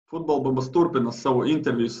Futbola bumbas turpina savu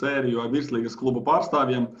interviju sēriju ar virslīgas klubu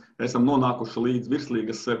pārstāvjiem. Esam nonākuši līdz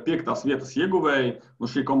virslīgas 5. vietas ieguvēji.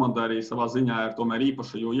 Šī komanda arī savā ziņā ir tomēr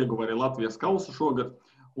īpaša, jo ieguva arī Latvijas kausu šogad.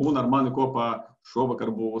 Un ar mani kopā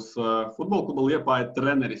šovakar būs futbola kluba Liepāja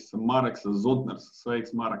treneris Mareks Zudners.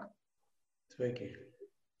 Sveiks, Marek! Sveiki!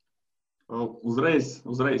 Uzreiz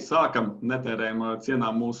sākam, netērējam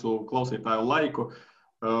cienām mūsu klausītāju laiku.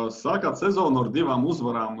 Sākāt sezonu ar 2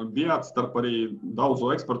 uzvarām, bijāt starp arī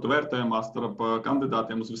daudzu ekspertu vērtējumā, starp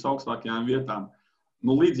kandidātiem uz visaugstākajām vietām.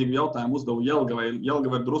 Līdzīgi jautājumu uzdevu Jelgavai.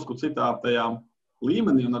 Jelgava ir drusku citā tajā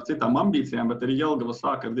līmenī un ar citām ambīcijām, bet arī Jelgava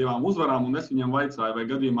sāka ar 2 uzvarām, un es viņam vaicāju, vai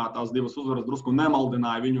gadījumā tās 2 uzvaras drusku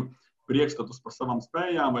nemaldināja viņu priekšstatus par savām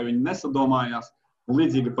spējām, vai viņi nesadomājās. Un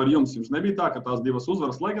līdzīgi par jums nebija tā, ka tās 2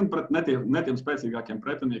 uzvaras, lai gan pret netiem spēcīgākiem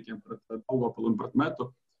pretiniekiem, pret Daugavpili un pret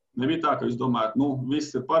Metu, nebija tā, ka jūs domājat,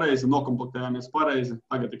 viss ir pareizi, nokomplektējāmies pareizi,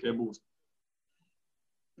 tagad tikai būs.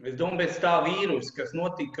 Es domāju, pēc tā vīrusa, kas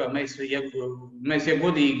notika, mēs ja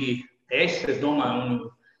godīgi, es domāju,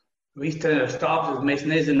 un viss treneru štābs, mēs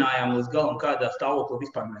nezinājām līdz galam, kādā stāvoklī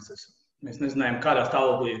vispār mēs esam. Mēs nezinājām, kādā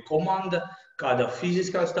stāvoklī ir komanda, kādā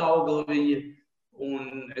fiziskā stāvoklī viņi ir,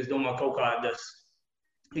 un es domāju, kaut kādas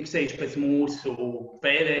fiksējuši pēc mūsu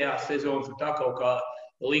pēdējās sezonas, un tā kaut kā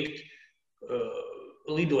likt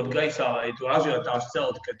lidot gaisā, lai to ažiotāžu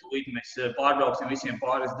celt, ka tūlīt mēs pārbrauksim visiem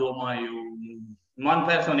pāri. Es domāju, man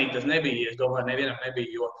personīgi tas nebija, es domāju, nevienam nebija,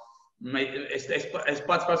 jo es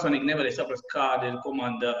pats personīgi nevarēju saprast, kāda ir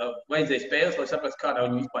komanda. Vajadzēja spēles, lai saprast, kādā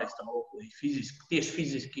viņi vispār stāvoklī. Tieši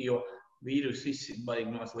fiziski, jo vīrus viss ir baigi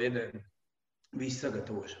no sliedēm, viss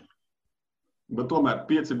sagatavošana. Bet tomēr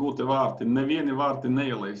 5 gūti vārti, nevieni vārti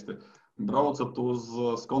neielaisti. Braucat uz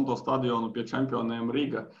Skonto stadionu pie čempioniem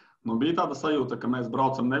Riga. Bija tāda sajūta, ka mēs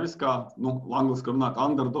braucam nevis kā, angliski runāt,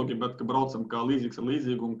 underdogi, bet ka braucam kā līdzīgs ar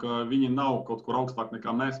līdzīgu un ka viņi nav kaut kur augstāk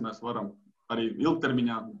nekā mēs varam arī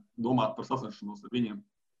ilgtermiņā domāt par sasniegšanos ar viņiem.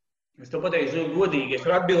 Es to pateikšu godīgi, es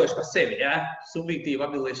varu atbildēšu par sevi, subjektīvi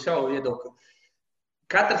atbildēšu savu viedokli.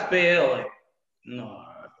 Katra spēle,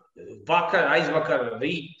 vakar, aizvakar,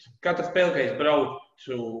 rīt, katra spēle, kad es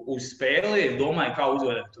braucu uz spēli, es domāju, kā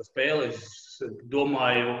uzvarēt to spēli, es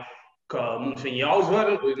domāju, ka mums viņi jāuzvar,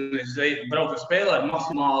 un es braucu uz spēli ar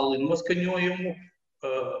maksimālu noskaņojumu,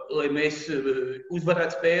 lai mēs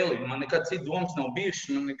uzvarētu spēli. Man nekad citas domas nav bijušas,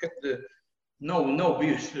 man nekad nav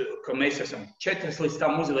bijuši, ka mēs esam 4 līdz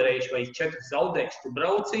tam uzvarējuši vai 4 zaudējuši. Tu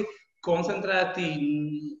brauci koncentrēti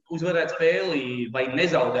uzvarēt spēli vai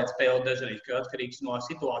nezaudēt spēli dažreiz, ka atkarīgs no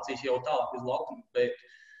situācijas jau tālāk uz laukuma. Bet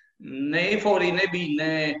ne eiforija nebija,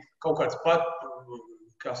 ne kaut kāds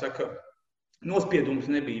nospiedums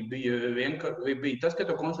nebija. Bija tas, ka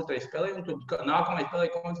tu koncentrējies spēlē un tu nākamajai spēlē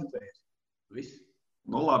koncentrējies. Viss.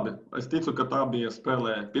 Labi, es ticu, ka tā bija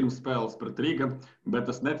spēlē pirms spēles pret Riga, bet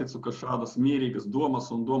es neticu, ka šādas mierīgas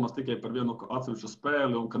domas un domas tikai par vienu atsevišķu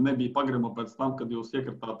spēli un ka nebija pagrima pēc tam, kad jūs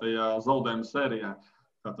iekritāt tajā zaudējumu sērijā.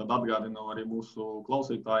 Tad atgādinu arī mūsu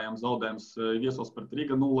klausītājiem zaudējums viesos pret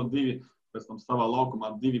Riga 0-2, pēc tam savā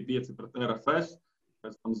laukumā 2-5 pret RFS,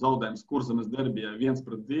 pēc tam zaudējums Kurzemes derbijā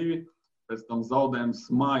 1-2, pēc tam zaudējums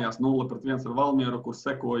mājās 0-1 ar Valmieru, kur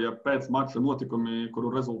sekoja pēc mača notikumi, kuru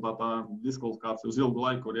rezultātā diskvalifikācija uz ilgu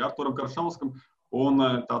laiku arī Arturam Karšauskam, un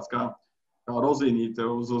tāds kā rozīnīte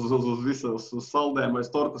uz visas saldēm vai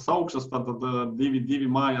tortas augšas, tad 2-2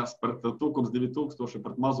 mājās pret Tukums 2000,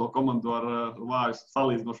 pret mazo komandu ar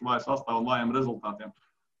salīdzinoši vāju sastāvu un vājiem rezultātiem.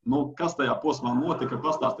 Kas tajā posmā notika?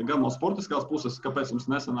 Pastāsti gan no sportiskās puses, kāpēc jums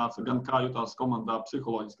nesanāca, gan kā jutās komandā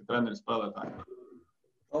psiholoģiski treneri spēlētāji.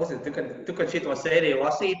 Klausies, tu, kad šito sēriju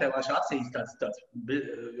lasīji, tev acīs tāds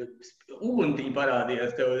uguntī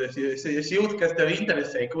parādījās. Es jūtu, kas tev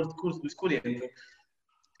interesē, uz kuriem,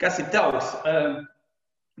 kas ir tavs.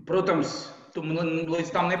 Protams, tu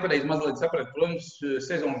līdz tam nepareizi mazliet saprati. Protams,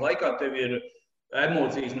 sezonas laikā tev ir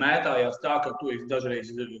emocijas mētājās tā, ka tu esi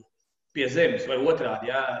dažreiz pie zemes vai otrādi.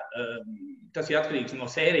 Jā. Tas ir atkarīgs no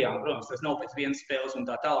sērijām, protams, tas nav pēc vienas spēles un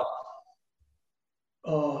tā tālāk.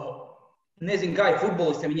 Nezinu, kā ir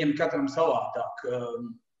futbolistiem, viņiem katram savādāk.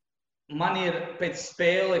 Man ir pēc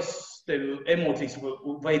spēles emocijas,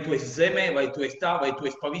 vai tu esi zemē, vai tu esi tā, vai tu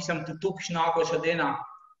esi pavisam tukšs nākošā dienā.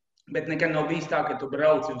 Bet nekad nav bijis tā, ka tu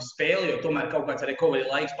brauc uz spēli, jo tomēr kaut kāds recovery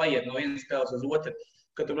laiks paiet no vienas spēles uz otru.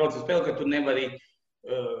 Kad tu brauc uz spēli, ka tu nevari,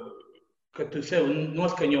 ka tu sev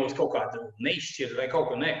noskaņo uz kaut kādu neizšķiru vai kaut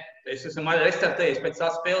ko ne. Es esmu restartējies pēc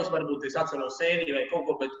tās spēles, varbūt es atceros sēriju vai kaut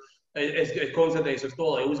ko, bet es koncentrējos uz to,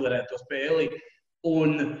 lai uzvarētu to spēli.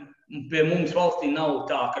 Un pie mums valstī nav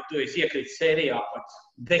tā, ka tu esi iekritis sērijā pat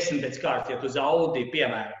 10 pēc kārtas, ja tu zaudi,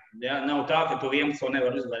 piemēram. Ja? Nav tā, ka tu 11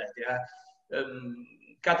 nevar uzvarēt. Ja?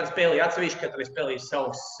 katra spēlē atsevišķi, katra spēlē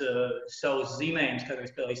savus zīmējumus, katra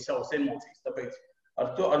spēlē savas emocijas. Tāpēc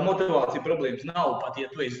ar motivāciju problēmas nav, pat ja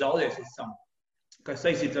tu esi zaudējis līdz tam, kas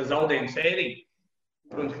saistīts ar zaudējumu sēriju.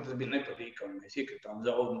 Protams, ka tas bija nepatīkami. Mēs iekritām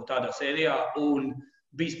tādā sērijā un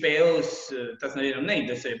bija spēles, tas nevienam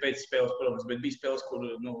neinteresēja pēc spēles, protams, bet bija spēles, kur,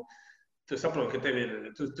 tu saproti, ka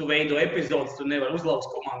tu veido epizodes, tu nevari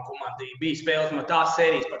uzlauzt komandu. Bija spēles no tās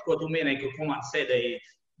sērijas, par ko tu minēji, ka komanda sēdēja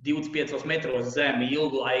 25 metros zemi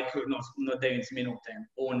ilgu laiku no 9 minūtēm.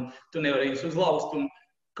 Un tu nevari viņus uzlauzt, un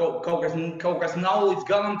kaut kas nav līdz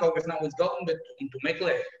galam, bet tu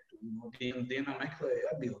meklē, no dienā meklē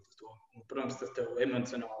atbildi uz to. Un, protams, tas tev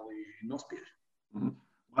emocionāli nospiež.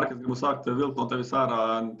 Mark, es gribu sākt vilkt no tevis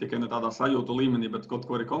ārā tikai ne tādā sajūtu līmenī, bet kaut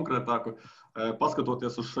ko arī konkrētāku.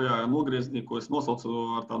 Paskatoties uz šajā nogriezienī, ko es nosaucu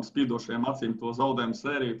ar tām spīdošajām acīm to zaudējumu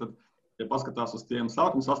sēriju, tad, ja paskatās uz tiem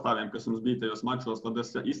sākuma sastāviem, kas jums bija tajos mačos, tad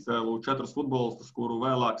es izcēlu 4 futbolistus, kuru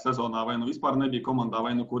vēlāk sezonā vai nu vispār nebija komandā,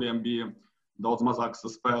 vai nu kuriem bija daudz mazāks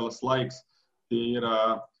spēles laiks. Tie ir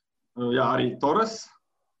arī Torres,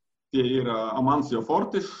 tie ir Amancio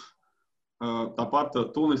Fortišs, tāpat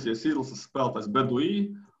Tunisijas izlases spēlētājs Beduī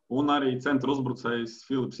un arī centra uzbrucējs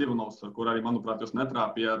Filips Ivanovs, kur arī, manuprāt, jūs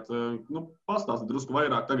netrāpījāt. Pastāstiet drusku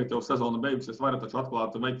vairāk, tagad jau sezona beigusies, varat taču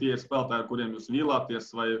atklāt, vai tie ir spēlētāji, ar kuriem jūs vīlāties,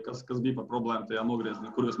 vai kas bija par problēmu tajā nogriezienī,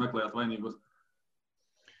 kur jūs meklējāt vainīgos?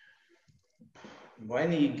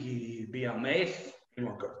 Vainīgi bijām mēs,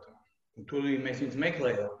 pirmkārt. Tur mēs viņus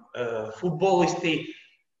meklējām. Futbolisti,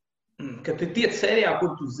 kad tu tiec sērijā,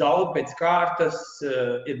 kur tu zaudi pēc kārtas,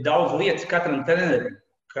 ir daudz lietas katram trenerim,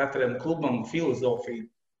 katram klubam filozofija.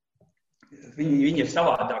 Viņi ir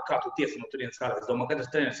savādāk, kā tu tiec no turienes ārā. Es domāju, ka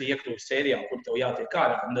katrs treneris ir iekļuvis sērijā, kur tev jātiek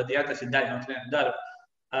ārā, un tad, ja tas ir daļa no trenera darba.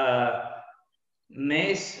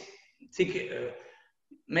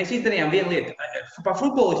 Mēs izdarījām vienu lietu. Par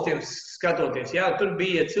futbolistiem skatoties, tur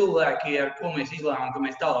bija cilvēki, ar ko mēs izlēmām, ka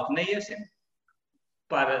mēs tālāk neiesim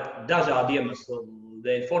par dažādu iemeslu.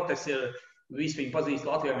 Fortes ir, visi viņu pazīst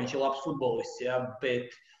Latvijā, viņš ir labs futbolists, bet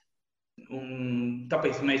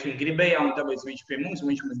tāpēc mēs viņu gribējām, un tāpēc viņš pie mums,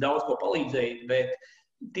 viņš mums daudz ko palīdzēja, bet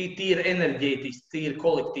tīri enerģētiski, tīri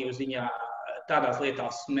kolektīvu ziņā tādās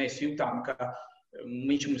lietās mēs jutām, ka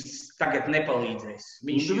viņš mums tagad nepalīdzēs.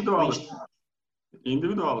 Individuāls?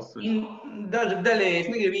 Daļēji, es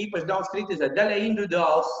negribu īpaši daudz kritizēt, daļēji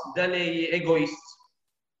individuāls, daļēji egoists,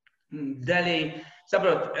 daļēji,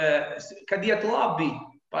 saprot, kad iet labi,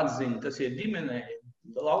 pats zini, tas ir ģimenē,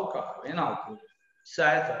 laukā, vienalga,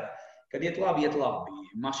 sētā. Kad iet labi,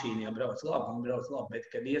 mašīnā brauc labi, bet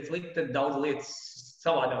kad iet slikti, tad daudz lietas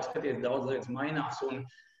savādāk skaties, daudz lietas mainās, un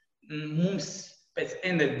mums pēc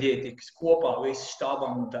enerģētikas kopā visi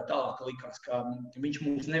štābām un tā tālāk likās, ka viņš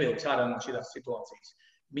mums nevilks ārā no šīs situācijas.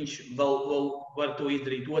 Viņš vēl var to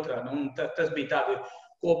izdarīt otrādi, un tas bija tāda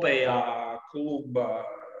kopējā kluba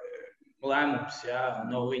lēmums,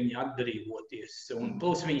 no viņa atbrīvoties, un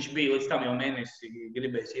plus viņš bija līdz tam jau mēnesi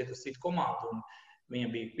gribējis iet uz citu komandu, un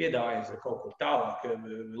viņam bija piedāvājis kaut kur tālāk,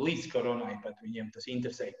 līdz koronai pat viņiem tas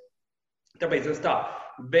interesēja. Tāpēc tas tā.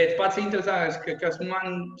 Bet pats interesantākais,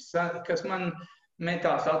 kas man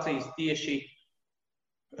metās acīs tieši,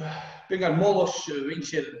 pirmkārt, Mološs,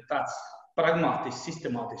 viņš ir tāds pragmātisks,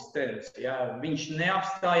 sistemātisks treneris. Viņš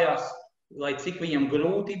neapstājās, lai cik viņam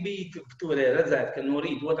grūti bija, tu varēji redzēt, ka no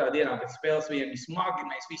rīta otrā dienā, kad spēles viņam ir smagi,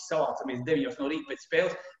 mēs visi savācamies 9 no rīta pēc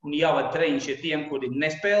spēles, un jāvada treniņš ir tiem, kuri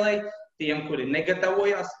nespēlēja, tiem, kuri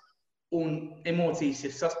negatavojās, un emocijas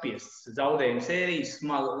ir saspiestas. Zaudējuma sērijas,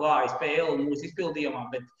 vāja spēle mūsu izpildījumā,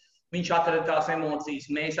 bet viņš atrada tās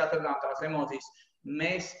emocijas, mēs atradām tās emocijas.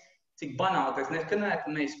 Mēs, cik banāli tas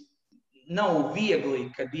neskanētu, mēs nav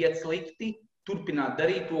viegli, kad iet slikti, turpināt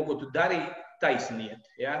darīt to, ko tu dari, taisniet.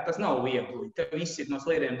 Tas nav viegli. Tev izsit no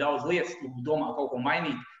slīdiem daudz lietas, tu domā kaut ko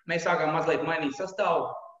mainīt. Mēs sākām mazliet mainīt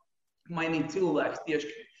sastāvu, mainīt cilvēkus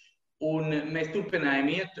tieši. Un mēs turpinājām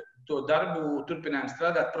iet to darbu, turpinājām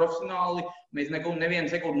strādāt profesionāli. Mēs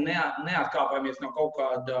nevienu sekundi neatkāpāmies no kaut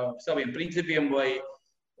kāda saviem principiem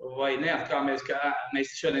vai neatkāpāmies, ka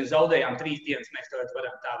mēs šodien zaudējām 3 dienas, mēs tagad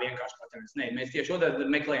varam tā vienkārši patrenēt. Nē, mēs tieši otrādi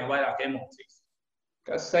meklējam vairāk emocijas.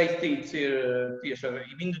 Kas saistīts ir tieši ar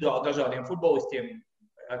individuāli dažādiem futbolistiem.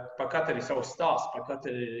 Par katru ir savs stāsts, par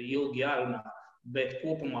katru ir ilgi jārunā, bet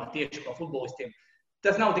kopumā tieši par futbolistiem.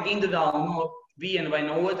 Tas nav tik individuāli no viena vai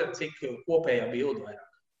no otra, cik kopējā bilde vairāk.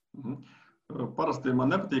 Parasti man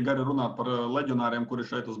nepatīk arī runāt par leģionāriem, kuri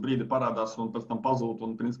šeit uz brīdi parādās un pēc tam pazūd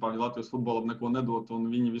un principā viņi Latvijas futbolam neko nedot un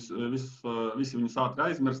viņi visi viņus ātri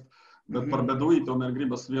aizmirst. Bet par Beduī tomēr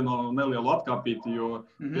gribas vienu nelielu atkāpīti, jo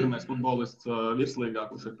pirmais futbolists virslīgā,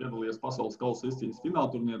 kurš ir piedalījies pasaules kausa izcīņas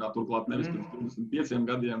fināla turnīrā, turklāt nevis pirms 25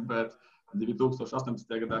 gadiem, bet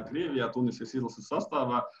 2018. gadā Krievijā, Tunisijas izlases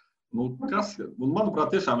sastāvā.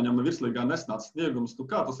 Manuprāt, tiešām viņam ir virslīgā nesnāca sniegums.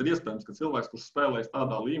 Kā tas ir iespējams, ka cilvēks, kurš spēlējas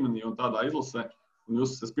tādā līmenī un tādā izlasē, un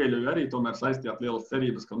jūs, es pieļauju, arī tomēr saistījāt lielas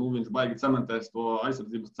cerības, ka viņš baigi cementēs to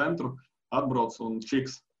aizsardzības centru, atbrauc un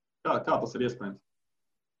čiks. Kā tas ir iespējams?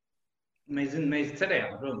 Mēs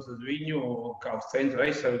cerējām, protams, uz viņu kā uz centru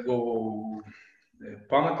aizsargu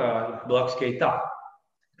pamatā blakus Keitā.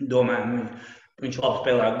 Domājam, viņš labi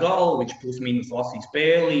spēlē galvu, viņš plus-mínus lasīja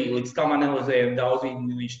spēli, līdz tam analizējam daudz,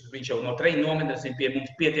 viņš jau no treņa nometnes, pie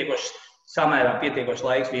mums samērā pietiekoši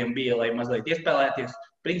laiks viņam bija, lai mazliet iespēlēties.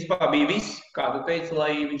 Principā bija viss, kā tu teici,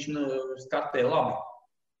 lai viņš startē labi.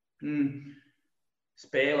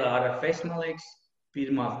 Spēlē ar RFS, man liekas,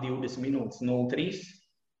 pirmās 20 minūtes 0-3.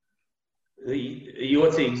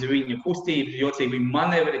 Jocīgs viņa kustības, jocīgi viņa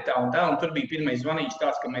manevri tā, un tur bija pirmais zvanīgs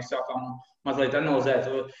tāds, ka mēs sākām mazliet analizēt.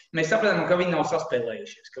 Mēs sapratām, ka viņi nav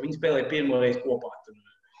saspēlējušies, ka viņi spēlēja pirmo reizi kopā.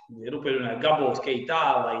 Runāja Gabovs,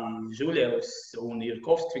 Keitā vai Žuļevs un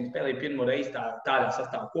Jurkovs, viņi spēlēja pirmo reizi tādā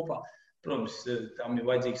sastāvā kopā. Protams, tam ir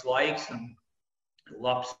vajadzīgs laiks un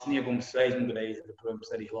labs sniegums aizmugurēji, protams,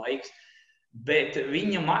 arī laiks. Bet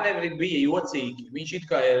viņa manevri bija jocīgi. Viņš it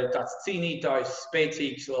kā ir tāds cīnītājs,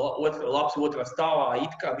 spēcīgs, labs otrā stāvā,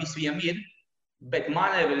 it kā viss viņam ir. Bet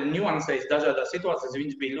manevri niuansēs dažādās situācijās,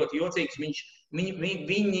 viņš bija ļoti jocīgs.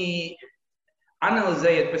 Viņi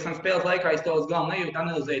analizējot pēc tam spēles laikā, es to uz galvu nejūtu,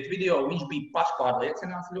 analizējot video, viņš bija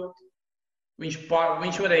pašpārliecināts ļoti.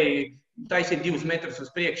 Viņš varēja taisīt 2 metrus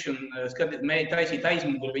uz priekšu un taisīt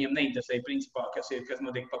aizmuguri, viņam neinteresēja principā, kas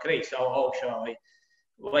notiek pa kreisi augšā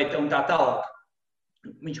vai tā tālāk.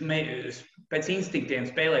 Viņš pēc instinktiem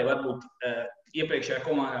spēlēja varbūt iepriekšējā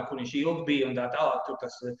komandā, kur viņš ilgi bija un tā tālāk. Tur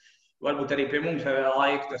tas varbūt arī pie mums vēl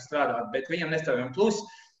laika tas strādāt, bet viņam nestrādājam. Plus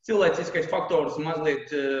cilvēciskais faktors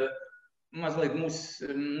mazliet mūs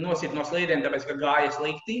nosit no slīdiem, tāpēc, ka gāja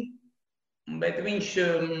slikti. Bet pēc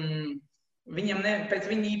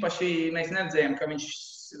viņa īpaši mēs neredzējām, ka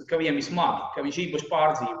viņam ir smagi, ka viņš īpaši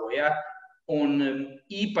pārdzīvo. Ja? Un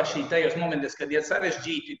īpaši tajos momentos, kad ir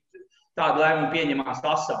sarežģīti, tādu lēmumu pieņemās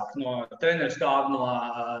asāk no treneru stāva, no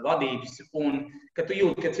vadības. Un kad tu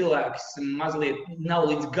jūti, ka cilvēks mazliet nav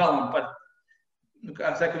līdz galam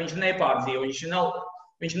kā saka, viņš nepārdzīvo. Viņš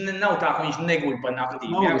nav tā, ka viņš neguļ pa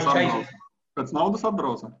naktī. Pēc naudas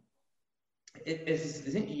atbrauca?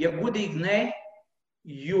 Ja godīgi ne,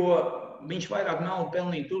 jo viņš vairāk naudu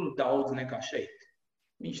pelnīja tur daudz nekā šeit.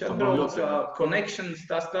 Viņš atbrauca connections,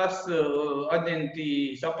 tas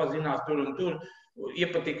aģenti sapazinās tur un tur,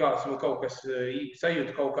 iepatikās vai kaut kas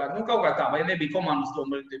sajūta kaut kā tā, vai nebija komandas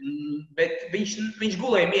tomēr, bet viņš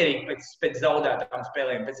gulēja mierīgi pēc zaudētām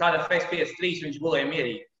spēlēm. Pēc RFS 5-3 viņš gulēja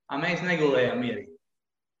mierīgi, mēs negulējām mierīgi.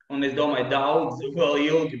 Un es domāju, daudz vēl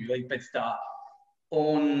ilgi pēc tā.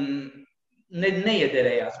 Un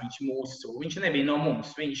neiederējās viņš nebija no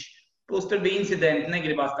mums. Plus tur bija incidenti,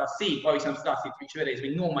 negribās tā sīk, pavisam stāstīt, viņš vēlreiz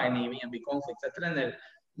viņu nomainīja, viņam bija konflikts ar treneru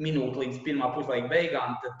minūti līdz pirmā puslaika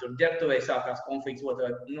beigām, tad tur ģērbtuvē sākās konflikts,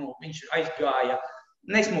 viņš aizgāja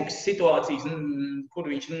nesmukas situācijas, kur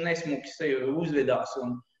viņš nesmukas uzvedās,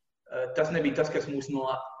 un tas nebija tas, kas mūs no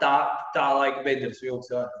tā laika bedres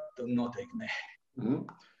vilks, noteikti ne.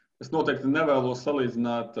 Es noteikti nevēlos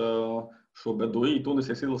salīdzināt šo Beduī,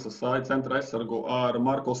 Tunisijas izlases centra aizsargu ar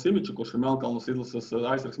Marko Simiču, kurš ir Melnkalnes izlases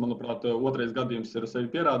aizsargs, manuprāt, otrais gadījums ir sevi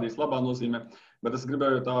pierādījis labā nozīmē. Bet es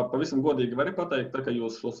gribēju tā pavisam godīgi arī pateikt, ka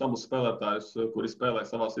jūs šos abus spēlētājus, kuri spēlē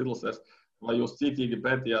savās izlasēs, vai jūs cītīgi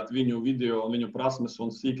pētījāt viņu video un viņu prasmes un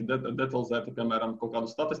sīki detalizēti, piemēram, kaut kādu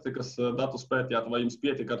statistikas datus pētījāt, vai jums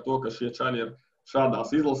pietika ar to, ka šie čaļi ir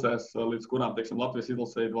šādās izlasēs, līdz kurām, teiksim, Latvijas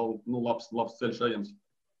izlasē ir vēl labs ceļš ejams?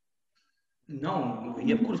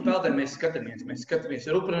 Jebkuru spēlētāju mēs skatāmies,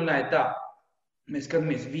 runāja tā, mēs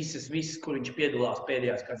skatāmies visas, kur viņš piedalās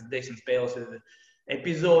pēdējās kāds 10 spēles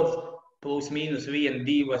epizodes, plus mīnus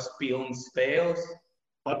 1-2 pilnas spēles.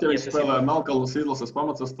 Pat ja viņš spēlē Melnkalnes izlases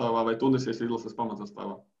pamatsastāvā vai Tunisijas izlases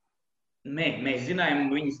pamatsastāvā? Mēs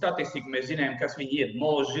zinājām viņu statistiku, mēs zinājām, kas viņi ir.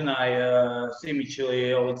 Molos zināja Simiču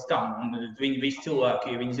jau līdz tam, un viņi visi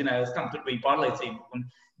cilvēki, viņi zināja līdz tam, tur bija pārliecība.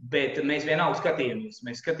 Bet mēs vienalga skatījāmies.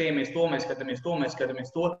 Mēs skatāmies to.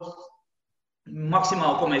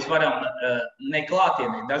 Maksimāli, ko mēs varam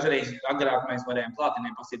neklātienē. Dažreiz agrāk mēs varējām klātienē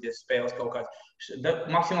pasīties spēles kaut kāds.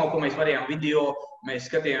 Maksimāli, ko mēs varējām video, mēs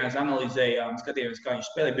skatījāmies, analizējām, skatījāmies, kā viņš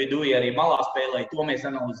spēlēja. Beduī arī malā spēlēja, to mēs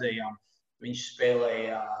analizējām. Viņš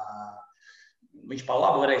spēlēja, viņš pa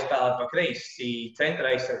labu varēja spēlēt pa kreisi centra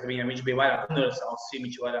aizsargu. Viņš bija vairāk universāls,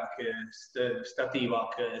 Simičs vairāk statīvāk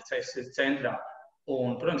centrā.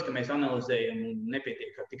 Un, protams, ka mēs analizējam un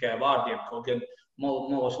nepietiek tikai vārdiem, kaut gan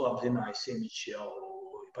Molos labi zināja Simičs jau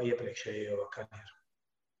pa iepriekšējo karjeru.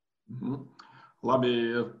 Labi,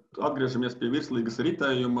 atgriežamies pie virslīgas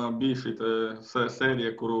ritējuma. Bija šī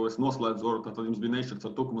sērija, kuru es noslēdzu, tad jums bija neizšķirts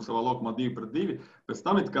ar Tukumu savā laukumā 2-2. Pēc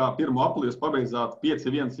tam, kā 1. aprīli jūs pabeidzāt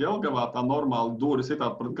 5-1 Jelgavā, tā normāli dūri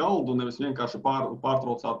sitāt pret galdu, nevis vienkārši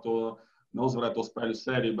pārtraucāt to neuzvarēto spēļu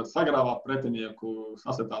sēriju, bet sagrāvāt pretinieku,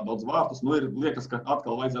 sasitāt daudz vārtus. Liekas, ka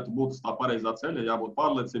atkal vajadzētu būt uz tā pareizā ceļa, jābūt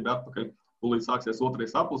pārliecībai atpakaļ. Tūlīt sāksies 2.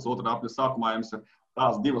 aplis, 2. apļa sākumā jums ir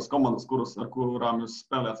tās 2 komandas, ar kurām jūs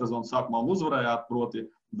spēlējāt sezonas sākumā un uzvarējāt, proti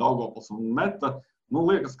Daugavpils un Meta.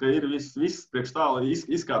 Liekas, ka ir viss priekš tā,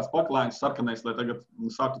 izkārts paklājiņš sarkanais, lai tagad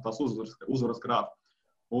sāktu tās uzvaras krāt.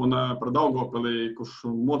 Un par Daugavpili, kurš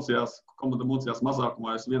komanda mocījās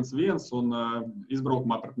mazākumā 1-1 un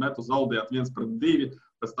izbraukumā pret Metu zaudējāt 1-2,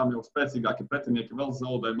 pēc tam jau spēcīgāki pretinieki vēl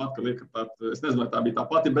zaudējumi atkal iekartāt. Es nezinu, vai tā bija tā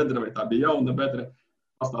pati bedre vai tā bija jauna bedre.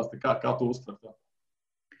 Pastāsti, kā tu uztver to?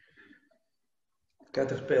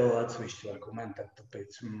 Katra spēle atsevišķi var komentēt,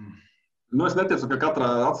 tāpēc... Es netiecu, ka katrā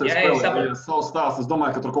atsevišķi spēlē ir savs stāsts. Es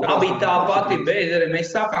domāju, ka tur kaut kā... Tā bija tā pati bedre.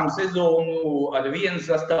 Mēs sākām sezonu ar vienu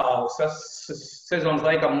sastāvu. Sezonas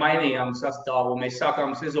laikam mainījām sastāvu. Mēs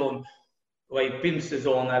sākām sezonu vai pirms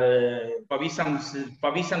sezonu ar pavisam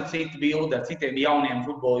citu bildi, ar citiem jauniem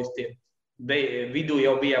futbolistiem. Vidū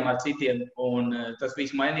jau bijām ar citiem, un tas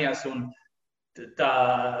viss mainījās. Un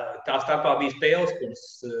tā starpā bija spēles, kuras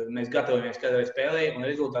mēs gatavojamies katrai spēlē, un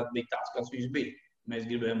rezultāts bija tāds, kāds viņš bija. Mēs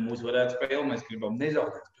gribējām uzvarēt spēli, mēs gribam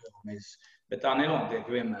nezaudēt spēli, bet tā nenotiek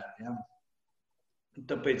vienmēr. Ja?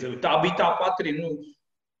 Tāpēc tā bija tā pati,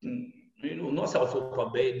 nosaucot pa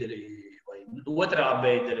bedri vai otrā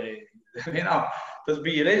bedri. Tas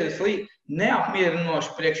bija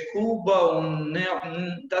neapmierinoši priekš kluba un ne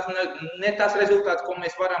tas rezultāts, ko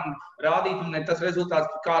mēs varam rādīt, un ne tas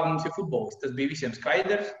rezultāts, kāda mums ir futbolists. Tas bija visiem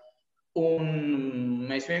skaidrs, un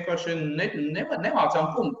mēs vienkārši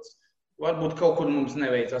nemācām punktus. Varbūt kaut kur mums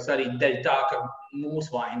neveicās arī dēļ tā, ka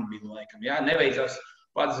mūsu vaina bija laikam. Ja? Neveicās,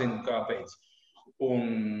 pats zinu, kāpēc. Un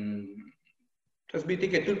tas bija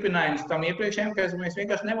tikai turpinājums tam iepriekšējiem, ka mēs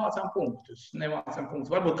vienkārši nemācām punktus.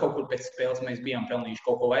 Varbūt kaut kur pēc spēles mēs bijām pelnījuši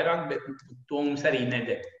kaut ko vairāk, bet to mums arī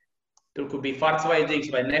nedēļ. Tur, kur bija farts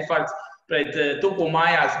vajadzīgs vai nefarts, pret Tuku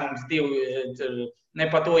mājās mums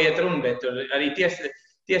ne pa to iet runa, bet tur arī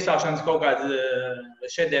tiesāšanas kaut kāds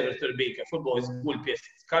šedevrs tur bija, ka futbolists guļ pie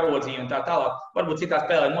karodziņa un tā tālāk. Varbūt citā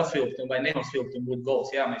spēlē nosvilpt vai nenosvilpt un būtu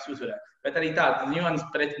gols, jā, mēs uzvarētu. Bet arī tāda ņonas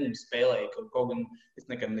pret mums spēlēja, kaut gan es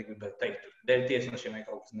nekad negribētu teikt, dēļ tiesnešiem vai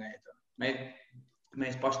kaut kas neiet.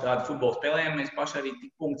 Mēs paši tādu futbolu spēlējam, mēs paši arī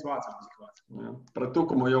tik punktus vācām. Pret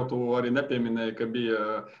Tukumu jau tu arī nepieminēji, ka bija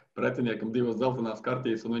pretiniekam 2 dzeltenās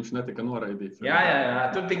kartītes un viņš netika noraidīts.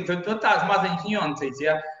 Jā. Tur tās maziņas ņoncīts,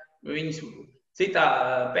 ja. Viņas citā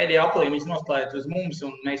pēdējā aplī viņas nospēlēt uz mums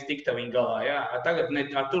un mēs tikta viņu galā, ja. Tagad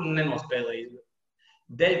tur nenospēlēja.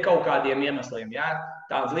 Dēļ kaut kādiem iemesliem, ja.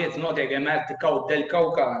 Tādas lietas notiek vienmēr dēļ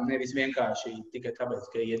kaut kā, nevis vienkārši tikai tāpēc,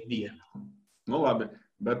 ka iet diena. Labi.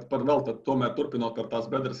 Bet par vēl tomēr turpinot par tās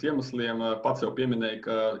bedres iemesliem, pats jau pieminēja,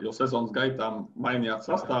 ka jau sezonas gaitā mainījāt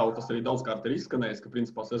sastāvu. Tas arī daudzkārt ir izskanējis, ka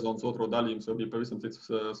principā sezonas otro daļu jums jau bija pavisam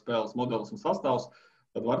cits spēles modelis un sastāvs.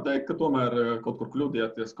 Tad var teikt, ka tomēr kaut kur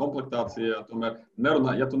kļūdījāties komplektācijā. Tomēr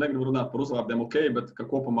ja tu negribi runāt par uzvārdiem, ok, bet ka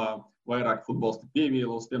kopumā vairāk futbolisti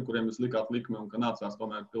pievīla uz tiem, kuriem jūs likāt likmi un ka nācās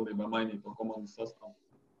tomēr pilnībā mainīt to komandas sastāvu.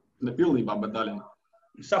 Ne pilnībā, bet daļai.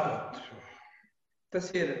 Sapratu. Tas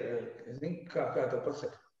ir, es zinu, kā to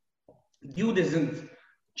pasaka, 20,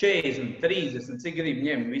 40, 30, cik grib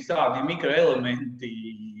ņem visādi mikroelementi,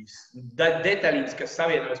 detaļas, kas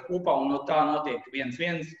savienojas kopā un no tā notiek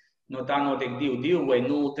 1-1, no tā notiek 2-2 vai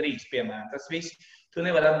 0-3, piemēram. Tas viss, tu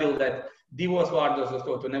nevar atbildēt 2 vārdos uz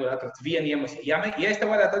to, tu nevar atrast vienu iemeslu. Ja es te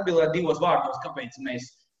varētu atbildēt 2 vārdos, kāpēc mēs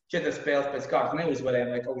 4 spēles pēc kārtas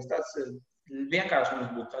neuzvarējām vai kaut kas tāds, vienkārši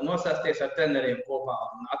mums būtu nosēsties ar treneriem kopā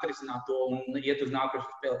un atrisināt to un iet uz nākošo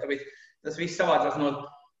spēli. Tāpēc tas viss savācās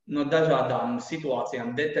no dažādām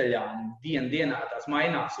situācijām, detaļām, dienā tās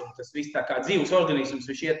mainās un tas viss tā kā dzīves organisms,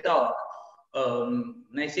 viņš iet tālāk.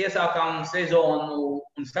 Mēs iesākām sezonu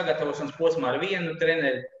un sagatavošanas posmā ar vienu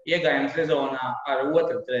treneri, iegājām sezonā ar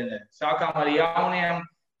otru treneri. Sākām ar jauniem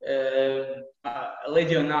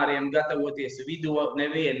leģionāriem gatavoties vidū,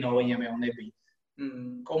 nevienu no viņiem jau nebija.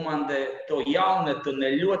 Komanda to jauna, tu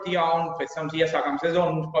ne ļoti jauna, pēc tam iesākām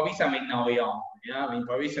sezonu, mums pavisam viņi nav jauni. Ja? Viņi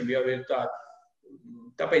pavisam jau ir tādi.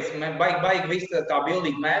 Tāpēc baigi viss tā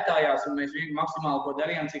bildīgi mētājās, un mēs maksimāli ko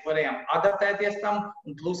darījām, cik varējām adaptēties tam,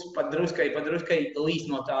 un plus pat druskai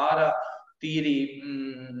līst no tā ārā tīri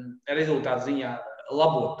rezultātu ziņā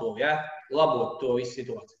labot to, ja? Labot to visu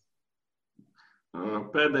situāciju.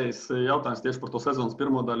 Pēdējais jautājums tieši par to sezonas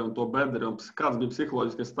pirmo daļu un to bedri. Un kāds bija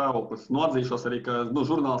psiholoģiskais stāvoklis? Nu, atzīšos arī, ka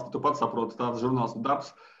žurnālisti, tu pats saproti, tāds žurnālistu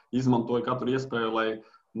darbs, izmantoja katru iespēju, lai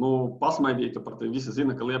pasmaidītu. Visi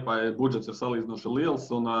zina, ka Liepāja budžets ir salīdzinoši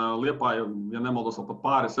liels, un Liepāja, ja nemaldos, vēl pat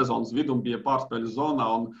pāri sezonas vidum bija pārspēļu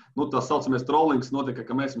zonā. Un, tas saucamies trollings notika,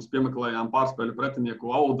 ka mēs jums piemeklējām pārspēļu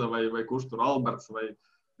pretinieku Auda vai kurš tur Alberts vai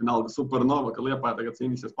vienalga Supernova, ka Liepāja tagad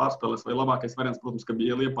cīnīsies pārspēlēs, vai labākais variants, protams, ka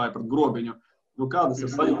bija Liepāja pret Grobiņu. Kādas ir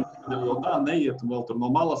sajūtas, ja jau tā neiet un vēl tur no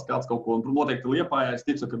malas kāds kaut ko, un noteikti Liepājā es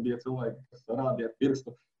ticu, ka bija cilvēki, kas rādīja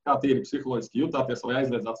pirkstu, kā tīri psiholoģiski jutāties vai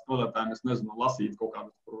aizliedzāt spēlētājiem, es nezinu, lasīt kaut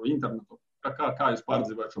kādu internetu. Kā jūs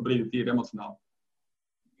pārdzīvojat šo brīdi tīri emocionāli?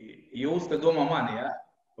 Jūs te domā mani, ja?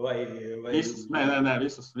 Vai... Visus, nē,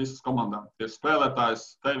 visus komandām. Tieši spēlētājus,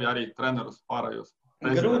 tevi arī trenerus pārējos.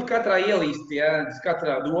 Grūti katrā ielīst, ja,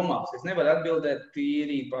 katrā domās. Es nevaru atbildēt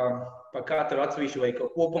tīri pa katru atsevišķu vai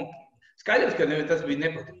kaut ko. Skaidrs, ka tas bija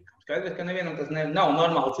nepatīkami. Skaidrs, ka nevienam tas nav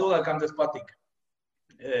normāli cilvēkam, tas patika.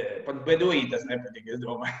 Pat beduī tas nepatika, es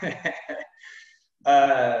domāju.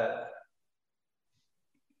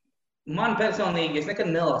 Man personīgi, es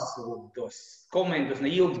nekad nelasu tos komentus,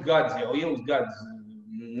 ne ilgus gadus.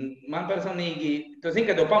 Man personīgi, tu zini,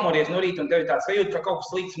 ka tu pamodies no rīta un tev ir tāds sajūta, ka kaut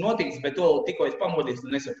kas slikts notiks, bet to tikko es pamodies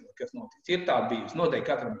un nesaprotu, kas notiks. Ir tāda bijusi,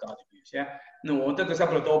 noteikti katram tāda bijusi. Ja? Un tad tu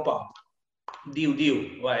saproti,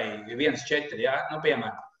 2-2 vai 1-4, ja?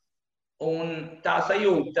 Piemēram. Un tā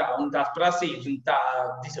sajūta un tās prasības un tā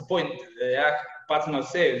disappointment, ja? Pats no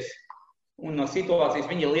sevis un no situācijas,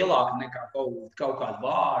 viņi ir lielāki nekā kaut kādi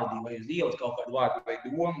vārdi vai uz ielas kaut kādi vārdi vai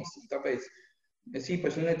domas. Un tāpēc es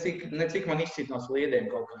īpaši necik man izcīt no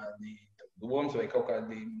sliedēm kaut kādi domas vai kaut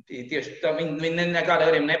kādi, tieši tā, viņi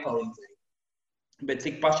nekādā arī nepalīdzēja. Bet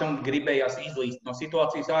cik pašam gribējās izlīst no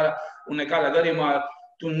situācijas ārā un nekādā gadījumā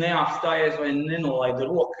tu neapstājies vai nenolaidi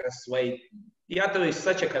rokas, vai, ja tu esi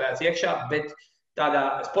sačakarēts iekšā, bet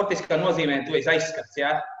tādā sportiskā nozīmē tu esi aizskats,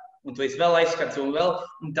 ja? Un tu esi vēl aizskats un vēl,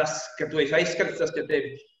 un tas, ka tu esi aizskats, tas, ka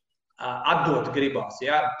tevi atdot gribās,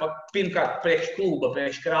 ja? Pirmkārt, priekš kluba,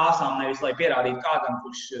 priekš krāsām, nevis, lai pierādītu kādam,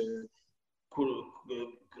 kur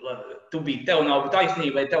tu biji, tev nav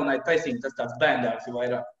taisnība, vai tev nav taisnība, tas tāds bēndārs ir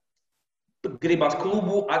vairāk. Gribās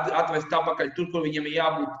klubu atvest atpakaļ tur, kur viņam ir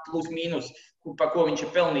jābūt plus mīnus, pa ko viņš ir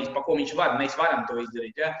pelnījis, pa ko viņš var. Mēs varam to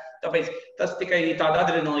izdarīt. Ja? Tāpēc tas tikai tāda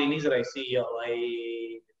adrenalīna izraisīja,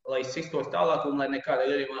 lai sistos tālāk un lai nekādā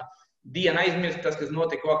gadījumā diena aizmirst tas, kas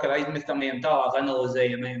notika vakar, aizmirstam, ejam tālāk,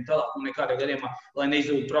 analizējam, ejam tālāk un nekādā gadījumā, lai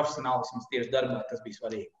neizūd profesionālisms tieši darbā, tas bija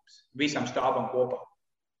svarīgi. Visam štābam kopā.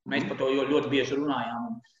 Mēs par to ļoti bieži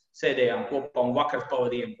runājām un sēdējām kopā un vakars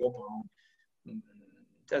pavadījām kopā.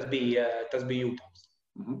 Tas bija jūtams.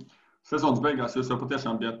 Sezonas beigās jūs jau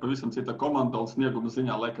patiešām bijāt pavisam cita komanda un snieguma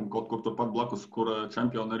ziņā laikam kaut kur turpat blakus, kur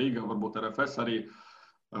čempiona Rīga, varbūt RFS arī,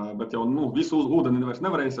 bet jau visu ūdeni vairs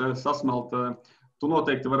nevarēja sasmelt. Tu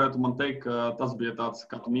noteikti varētu man teikt, ka tas bija tāds,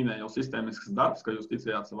 kā tu minēji, jau sistēmisks darbs, ka jūs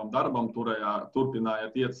ticējāt savam darbam,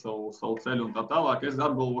 turpinājāt iet savu ceļu un tā tālāk. Es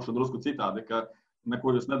atgalvošu drusku citādi, ka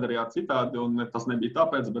neko jūs nedarījāt citādi un tas nebija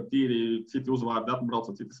tāpēc, bet tīri citi uzvārdi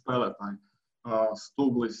atbrauca citi spēlētāji.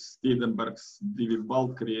 Stuglis, Stīdenbergs, 2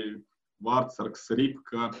 Baltkrievi, Vārtsargs,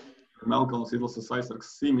 Ripka, Melkalnas izlases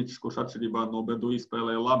aizsargs Simičs, kurš atšķirībā no Beduī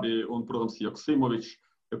spēlēja labi, un, protams, Joksimovičs,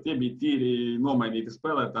 ka tie bija tīri nomainīti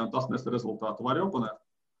spēlētāji, un tas nes rezultātu. Vari oponēt?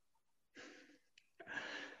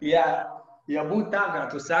 Jā, ja būtu tā, kā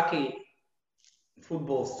tu saki,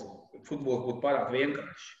 futbols būtu pārāk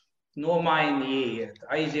vienkārši. Nomainiet,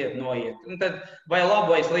 aiziet, noiet. Un tad vai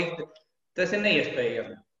labi vai slikti, tas ir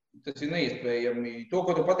neiespējami. Tas ir neiespējami. To,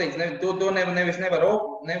 ko tu pateici, to nevis nevar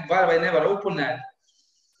vai nevar oponēt.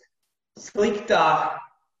 Sliktā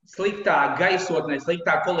gaisotnē,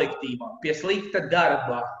 sliktā kolektīvā, pie slikta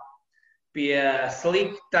darba, pie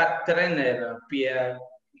slikta trenera,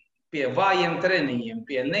 pie vājiem treniņiem,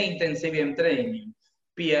 pie neintensīviem treniņiem,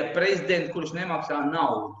 pie prezidenta, kurš nemaksā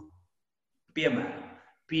naudu, piemēram,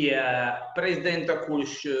 pie prezidenta,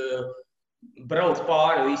 kurš brauc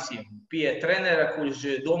pāri visiem, pie trenera,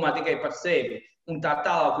 kurš domā tikai par sevi, un tā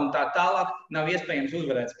tālāk nav iespējams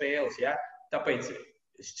uzvarēt spēles, ja? Tāpēc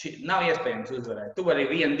nav iespējams uzvarēt. Tu vari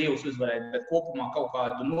 1-2 uzvarēt, bet kopumā kaut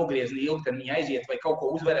kādu nogriezni ilgtermiņā aiziet vai kaut ko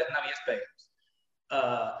uzvarēt nav iespējams.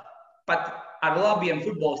 Pat ar labiem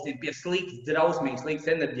futbolistiem pie slikts, drausmīgs, slikts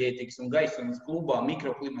enerģētikas un gaismas klubā,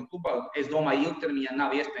 mikroklimata klubā, es domāju, ilgtermiņā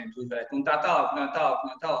nav iespējams uzvarēt. Un tā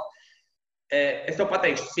tālāk. Es tev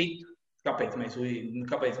pateikšu citu, kāpēc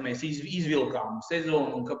mēs izvilkām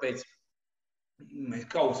sezonu un kāpēc mēs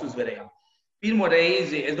kausu uzvarējām. Pirmo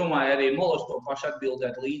reizi, es domāju, arī Molos to pašu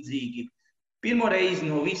atbildētu līdzīgi. Pirmo reizi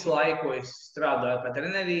no visu laiku es strādāju pie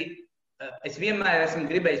treneri Es vienmēr esmu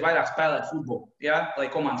gribējis vairāk spēlēt futbolu. Ja? Lai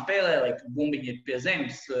komanda spēlē, lai bumbiņi ir pie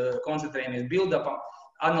zemes, koncentrējamies build-upam,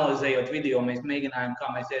 analizējot video, mēs mēģinājām,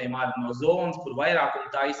 kā mēs ejam ārā no zonas, kur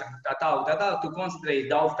vairākumu taisam, tā tālāk. Tu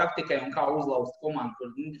koncentrējies daudz taktikai un kā uzlauzt komandu,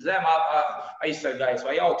 kur zemā aizsargājas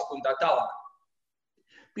vai augstu un tā tālāk.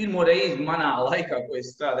 Pirmo reizi manā laikā, ko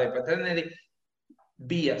es strādāju par treneri,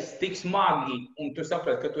 bija tik smagi, un tu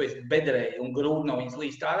saprati, ka tu esi bedrēji un grūti no viņas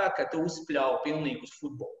līst ārā, ka tu uzspļauj pilnīgi uz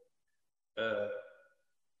futbolu.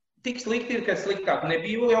 Tik slikti ir, ka sliktāk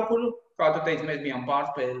nebija jau kur, kā tu teici, mēs bijām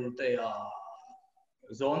pārspēli tajā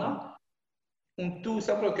zonā, un tu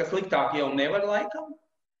saproti, ka sliktāk jau nevar laikam,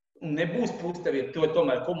 un nebūs pusi, tev ir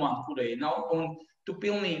tomēr komanda, kurai nav, un tu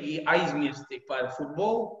pilnīgi aizmirsti par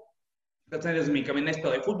futbolu. Tas nenozīmē, ka viņi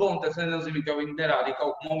nespēlēja futbolu, un tas nenozīmē, ka viņi nerādīja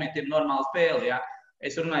kaut kādu momentu, ir normāla spēle. Ja?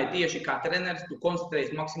 Es runāju tieši kā treneris, tu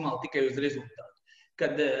koncentrējies maksimāli tikai uz rezultātu.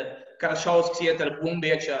 Kad Karašausks iet ar bumbu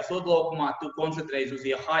iekšā sodlaukumā, tu koncentrējies uz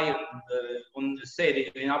Jahaju un sēdi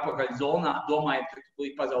viņa apakaļ zonā, domājot, ka tu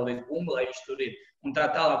pazaudēsi bumbu, lai viņš tur ir. Un tā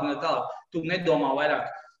tālāk, un tā tālāk. Tu nedomā vairāk,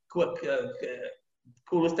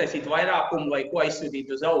 kur uztaisīt vairākumu vai ko aizsūtīt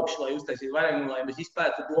uz augšu, lai uztaisītu vairākumu, lai mēs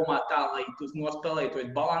izpētu domāt tā, lai tu nospēlēji, tu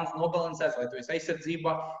esi nobalansēts, lai tu esi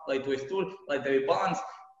aizsardzībā, lai tu esi tur, lai tev ir balans.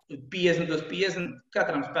 50 uz 50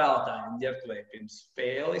 katram spēlētājam ģērbtuvē pirms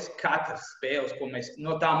spēles, katras spēles, ko mēs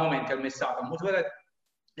no tā momenta, kad mēs sākam uzvarēt,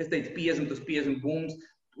 es teicu 50 uz 50 bumbas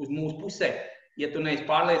uz mūsu pusē. Ja tu neesi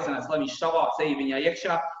pārliecināts, lai viņš savāc eji viņā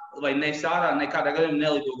iekšā, vai nes ārā, nekādā gadījumā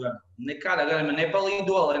nelido garām. Nekādā gadījumā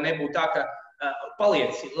nepalīdo, lai nebūtu tā, ka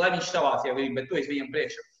paliec, lai viņš savāc jau grib, bet tu esi viņam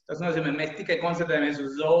priekšā. Tas nozīmē, mēs tikai koncentrējamies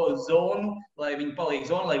uz zonu, lai viņi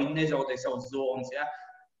palīdz zonu, lai viņi nezaudē savas zonas. Ja?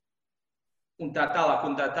 Un tā tālāk,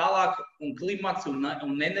 un klimats,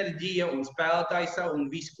 un enerģija, un spēlētājs, un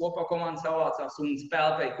viss kopā komanda savācās, un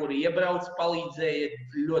spēlētāji, kuri iebrauc, palīdzēja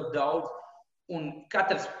ļoti daudz, un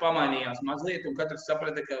katrs pamainījās mazliet, un katrs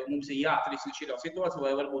saprata, ka mums ir jāatrisina šī situācija,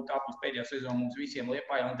 vai varbūt tā būs pēdējā sezona mums visiem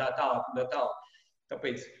Liepājā, un tā tālāk.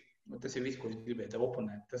 Tāpēc tas ir viss, ko es gribēju tev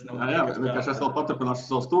oponēt. Tas nav vienkārši es vēl paturpināšu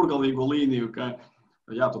savu stūrgalīgo līniju, ka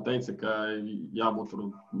jā, tu teici, ka jābūt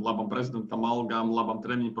labam prezidentam, algām, labam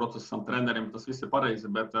treniņu procesam, trenerim, tas viss ir pareizi,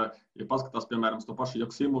 bet, ja paskatās, piemēram, to pašu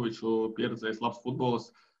Joksimoviču, pieredzējis labs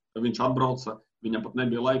futbolists, viņš atbrauca, viņam pat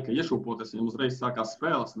nebija laika iešūpoties, viņam uzreiz sākās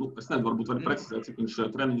spēles. Es nezinu, varbūt var precizēt, cik viņš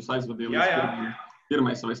treniņus aizvadīja līdz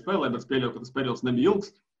pirmai savai spēlē, bet es pieļauju, ka tas periods nebija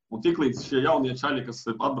ilgs. Un tiklīdz šie jaunie čaļi, kas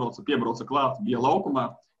piebrauca klāt, bija laukumā,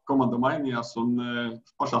 komanda mainījās, un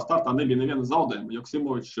pašā startā nebija neviena zaudējuma.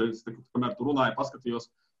 Joksimovičs, kamēr tu runāji, paskatījos,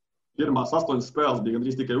 pirmās 8 spēles bija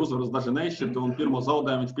gandrīz tikai uzvaras, daži neizšķirti, un pirmo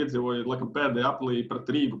zaudējumu viņš piedzīvoja, laikam, pēdējā aplī pret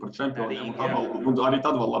Rīgu, pret čempioniem, un arī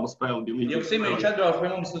tad vēl laba spēle bija. Joksimovičs atbrauc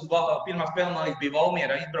pie mums uz pirmā spēle, man liekas, bija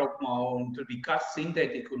Valmierā izbraukumā, un tur bija karsts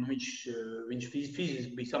sintētika, un viņš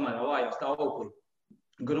fiziski bija samērā vājā stāvoklī.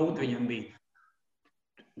 Grūti viņam bija.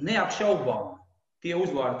 Neapšaubām. Tie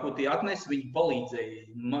uzvārdi, ko tie atnesa, viņi palīdzēja.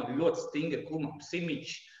 Man ļoti stingri klumam.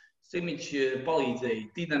 Simičs palīdzēja,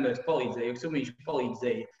 Tīdenbergs palīdzēja, Joksimovičs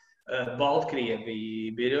palīdzēja,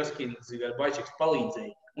 Baltkrievi, Birjoskins, Garbaičiks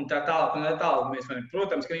palīdzēja. Un tā tālāk mēs varam,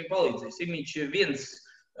 protams, ka viņi palīdzēja. Simičs viens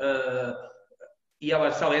jau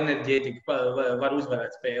ar savu enerģētiku var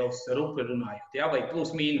uzvarēt spēles, rupi runājot, ja? Vai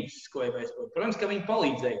plus mīnus, ko jau es. Protams, ka viņi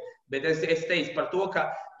palīdzēja, bet es teicu par to,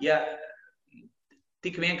 ka, ja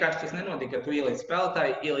tik vienkārši tas nenotika, ka tu ieliec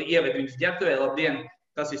spēlētāji, ieved viņus ģērbtuvē, labdien,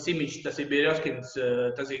 tas ir Simičs, tas ir Birjoskins,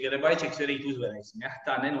 tas ir Garbaičiks, arī uzvarēsim. Ja?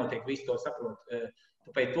 Tā nenotiek, visi to saprot.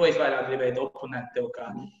 Tāpēc to es vairāk gribēju oponēt tev kā.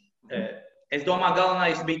 Es domāju,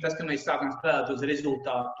 galvenais bija tas, ka mēs sākam spēlēt uz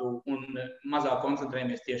rezultātu un mazāk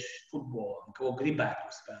koncentrējamies tieši futbolā, ko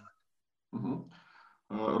gribētu spēlēt.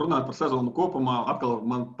 Runājot par sezonu kopumā, atkal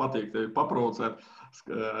man patīk tevi paprovocēt.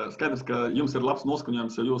 Skaidrs, ka jums ir labs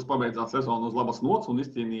noskaņojums, jo jūs pabeidzāt sezonu uz labas nots un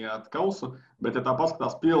izcīnījāt kausu, bet ja tā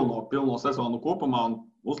paskatās pilno sezonu kopumā un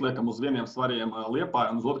uzliekam uz vieniem svariem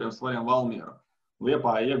Liepāju un uz otriem svariem Valmieru.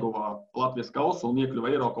 Liepāja ieguva Latvijas kausu un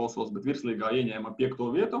iekļuva Eirokausos, bet virslīgā ieņēma 5.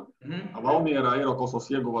 vietu. Valmiera Eirokausos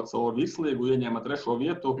ieguva caur virslīgu, ieņēma 3.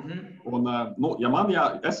 vietu. Un, ja man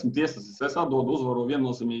esmu tiesnesis, es atdodu uzvaru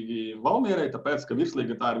viennozīmīgi Valmierai, tāpēc, ka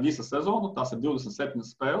virslīga tā ir visa sezona, tās ir 27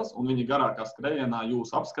 spēles, un viņi garākā skrējienā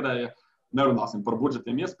jūs apskrēja. Nerunāsim par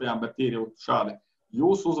budžetiem iespējām, bet tie ir jau šādi.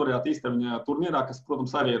 Jūs uzvarējāt īstermiņa turnīrā, kas,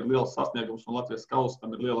 protams, arī ir liels sasniegums, un Latvijas kausa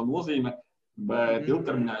tam ir liela nozīme. Bet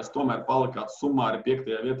ilgtermiņā jūs tomēr palikāt summāri 5.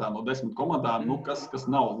 vietā no 10 komandām, kas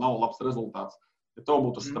nav labs rezultāts. Ja tev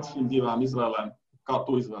būtu starp šīm divām izvēlēm, kā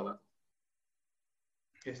tu izvēlētu?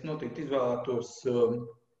 Es noteikti izvēlētos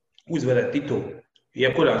uzvarēt titulu.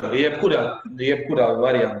 Jebkurā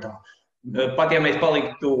variantā. Pat ja mēs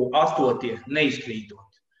paliktu 8, neizkrītot.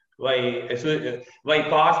 Vai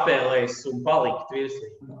pārspēlēs un palikt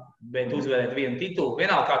virslīgi, bet uzvarēt vienu titulu,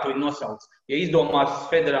 vienalga kā tu viņu nosauc. Ja izdomās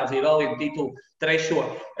federācija vēl vienu titulu, 3,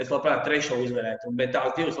 es labprāt 3 uzvarētu, bet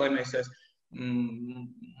tās 2, lai mēs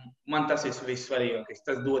man tas ir vissvarīgākais.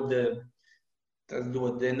 Tas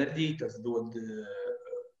dod enerģiju, tas dod,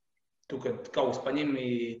 tu, kad kausu paņemi,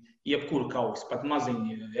 jebkuru kausu, pat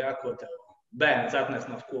maziņu, ja, ko tev bērns atnes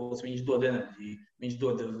no skolas, viņš dod enerģiju, viņš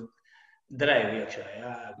dod drēvi iekšā,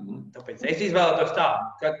 jā. Tāpēc es izvēlētos tā,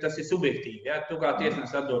 ka tas ir subjektīvi, jā. Tu kā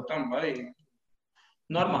tiesnes atdod tam arī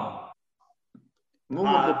normāli.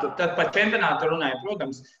 Tad par čempionātu runāju,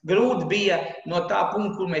 protams, grūti bija no tā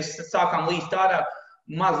punkta, kur mēs sākām līst ārā,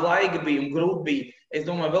 maz laika bija un grūti bija. Es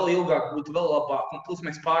domāju, vēl ilgāk būtu vēl labāk, un plus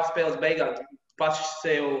mēs pārspēles beigās paši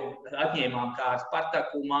sev atņēmām kā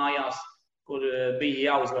Spartaku mājās, kur bija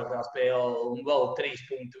jāuzvar tā spēle, un vēl 3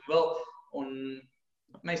 punkti, un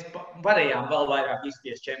mēs varējām vēl vairāk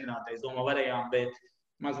izspiest čempionātā, es domāju, varējām, bet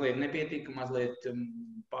mazliet nepietika, mazliet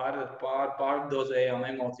pārdozējām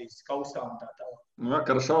emocijas kausā un tā tālāk. Jā,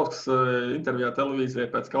 Karašauskas intervijā televīzijai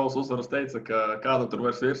pēc kausa uzvaras teica, ka kāda tur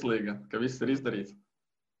vairs virslīga, ka viss ir izdarīts.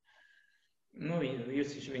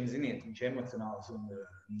 Jūs viņu ziniet, viņš ir emocionāls, un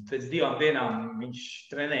pēc 2 dienām viņš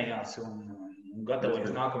trenējās un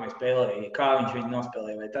gatavojas nākamajai spēlē, kā viņš viņu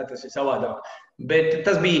nospēlēja, vai tā, tas ir savādāk. Bet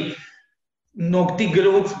tas bija tik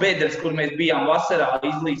grūts bedres, kur mēs bijām vasarā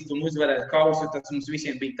izlīst un uzvarēt kausu, tas mums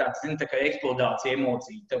visiem bija tāds, tā kā eksplodācija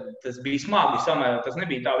emocija. Tas bija smagi samērā, tas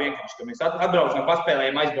nebija tā vienkārši, ka mēs atbraucām,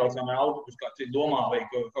 paspēlējām, aizbraucām ar autobus, kāds ir domā vai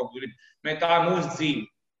kaut ko grib. Tā ir mūsu dzīve.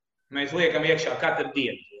 Mēs liekam iekšā katru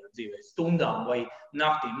dienu dzīvē, stundām vai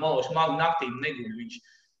naktīm. Mološi magu naktīm neguļ.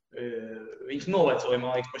 Viņš novecoja,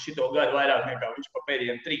 man liekas, pa šito gadu vairāk nekā viņš pa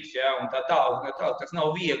pēdējiem 3, jā, un tā tālāk. Tas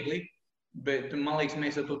nav viegli. Bet, man liekas,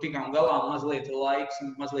 mēs ar to tikām galā, mazliet laiks,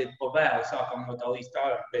 mazliet pa vēlu sākām no tā līst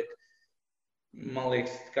ārā, bet, man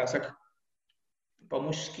liekas, kā saka, pa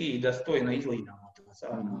mušu skīdas to ir izlīdām no tā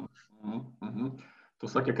sākām. Tu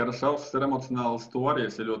saki, ka Karašauskas ir emocionāls, tu arī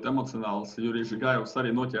esi ļoti emocionāls. Jurijs Žigājevs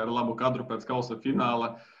arī noķēra labu kadru pēc kausa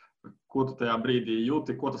fināla. Ko tu tajā brīdī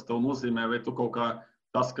jūti, ko tas tev nozīmē, vai tu kaut kā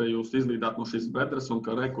tas, ka jūs izlīdāt no šīs bedres un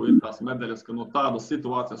ka reku ir tās medaļas, ka no tādas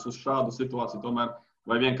situācijas uz šādu situāciju tomēr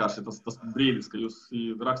vai vienkārši tas brīdis, ka jūs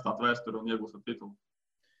rakstāt vēsturi un iegūstat titulu?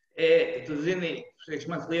 Tu zini, priekš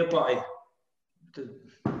manis Liepāja,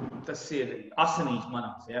 tas ir asinīs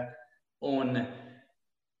manās, ja? Un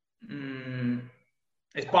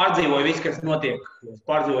es pārdzīvoju visu, kas notiek. Es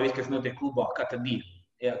pārdzīvoju visu, kas notiek klubā katru dienu.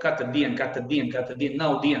 Ja, katru dienu.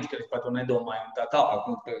 Nav dienas, kad es par to nedomāju un tā tālāk,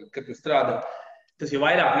 kad tu strādā. Tas ir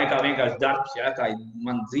vairāk nekā vienkārši darbs, ja? Tā ir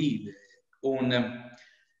mana dzīve. Un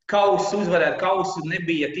uzvarēt kausu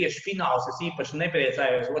nebija tieši fināls. Es īpaši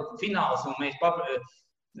nepriecājos. Fināls un mēs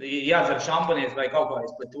jādzer šampanies vai kaut kā.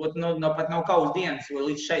 Pat nav kausa dienas, jo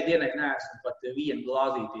līdz šai dienai neesmu pat vienu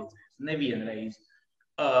glāzīti iedzēris. Nevienreiz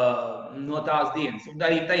no tās dienas. Un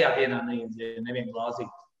arī tajā dienā neiedzēju nevienu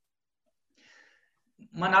glāzīti.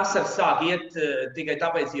 Man asars sāk iet tikai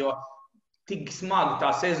tāpēc, jo tik smagi tā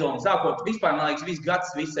sezona sākot. Vispār, man liekas, viss gads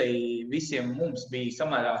visiem mums bija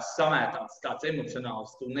samērā samētāts, tāds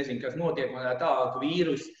emocionāls. Tu nezini, kas notiek, man tālāk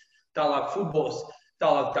vīrus, tālāk futbols,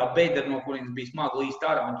 tālāk tā bedra, no kurienes bija smagi līst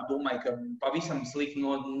ārā. Un tu domāji, ka pavisam slikti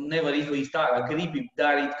nevar izlīst ārā. Gribi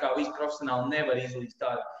darīt, kā visi profesionāli nevar izlīst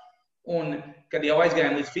ārā. Un, kad jau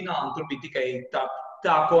aizgājām līdz finālam, tur bija tikai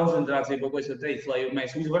tā koncentrācija, par ko es teicu, lai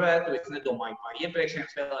mēs uzvarētu. Es nedomāju par iepriekšējiem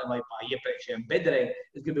spēlēm vai par iepriekšējiem bedrēm.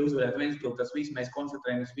 Es gribēju uzvarēt Ventspili, tas viss mēs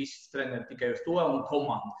koncentrējamies, visi treneri tikai uz to un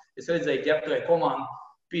komandu. Es redzēju, ģērbtoja komandu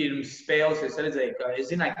pirms spēles, es zināju,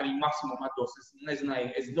 ka viņi maksimumu atdos. Es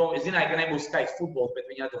zināju, ka nebūs skaists futbols, bet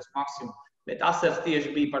viņi atdos maksimumu. Bet asars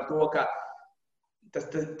tieši bija par to, ka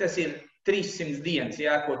tas ir 300 dienas,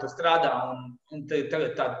 jā, ko tu strādā, un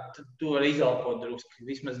tagad tu vari izelpot drusku.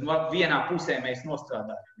 Vismaz vienā pusē mēs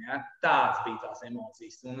nostrādājam. Jā. Tāds bija tās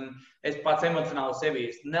emocijas. Un es pats emocionāli sevi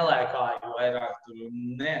nelēkāju vairāk.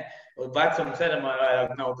 Vecums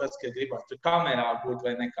vairāk nav tas, ka gribas tur kamerā būt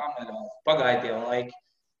vai ne kamerā. Pagāja tie laiki.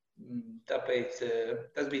 Tāpēc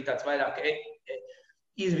tas bija tāds vairāk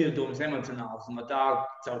izvirdums emocionāls. No tā,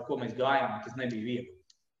 caur ko mēs gājām, tas nebija viegli.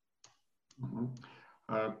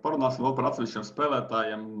 Parunāsim vēl par atsevišķiem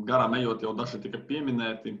spēlētājiem. Garām ejot jau daži tika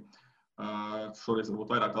pieminēti. Šoreiz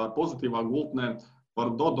varbūt vairāk tādā pozitīvā gultnē.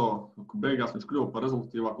 Par Dodo, beigās viņš kļuva par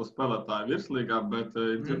rezultatīvāko spēlētāju virslīgā, bet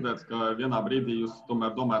dzirdēts, ka vienā brīdī jūs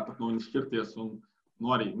tomēr domājat par no viņu šķirties un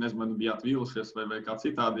arī, nezinu, bijāt vīlušies vai kā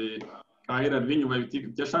citādi. Kā ir ar viņu, vai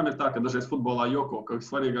tiešām ir tā, ka dažreiz futbolā joko, ka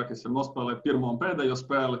svarīgākais ir nospēlēt pirmo un pēdējo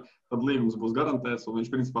spēli, tad līgums būs garantēts, un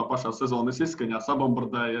viņš principā pašā sezonas izskaņā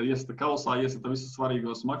sabombardēja, iesita kausā, iesita visus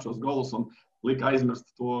svarīgos mačos golus un lika aizmirst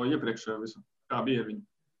to iepriekšējo visu. Kā bija ar viņu?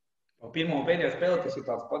 Pirmo un pēdējo spēli tas ir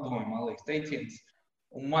tāds padomju, man liekas, teiciens.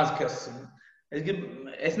 Un maz kas,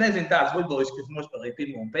 es nezinu tāds futbolists, kas nospēlēja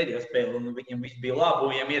pirmo un pēdējo spēli, un viņam viss bija labi,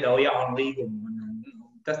 un viņam iedeva jaunu līgumu.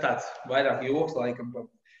 Tas tāds vairāk joks laikam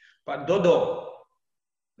par Dodo.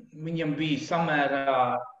 Viņam bija samērā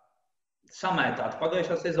samētāta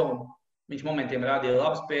pagājušā sezona. Viņš momentiem rādīja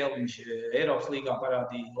labu spēli, viņš Eiropas līgā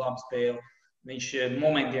parādīja labu spēli. Viņš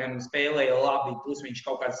momentiem spēlēja labi, plus viņš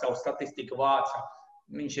kaut kādu savu statistiku vāca.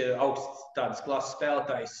 Viņš ir augsts tādas klases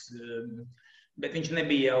spēlētājs, bet viņš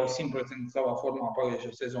nebija jau 100% savā formā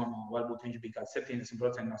pagājušajā sezonā. Varbūt viņš bija kāds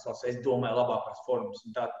 70% no savas, es domāju, labākās formas.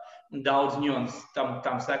 Un daudz ņons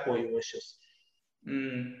tam sekojošas.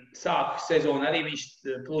 Sāk sezonu arī viņš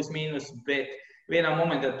plus mīnus, bet vienā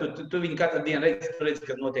momentā tu viņu katru dienu redzi,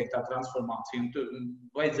 kad notiek tā transformācija. Un tu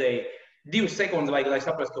vajadzēja 2 sekundes, lai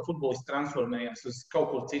saprastu, ka futbolists transformējās uz kaut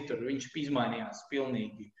kur citur. Viņš izmainījās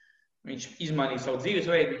pilnīgi. Viņš izmainīja savu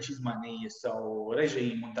dzīvesveidu, viņš izmainīja savu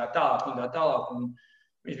režīmu un tā tālāk. Un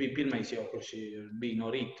viņš bija pirmais jau, kurš bija no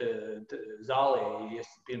rīta zālē,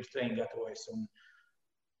 pirms treniņa gatavojas.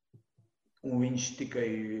 Un viņš tikai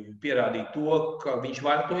pierādīja to, ka viņš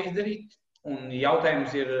var to izdarīt. Un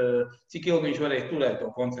jautājums ir, cik ilgi viņš varēs turēt to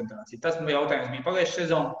koncentrāciju. Tas jautājums bija pagājušajā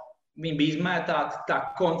sezonā. Viņi bija izmētāti, tā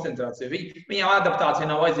koncentrācija. Viņam adaptācija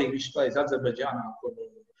nav vajadzīga, viņš spēlēs Azerbaidžānā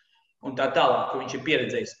un tā tālāk, ka viņš ir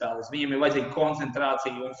pieredzējis spēlēs. Viņam ir vajadzīga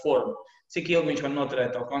koncentrācija un forma. Cik ilgi viņš var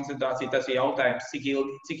noturēt to koncentrāciju, tas ir jautājums.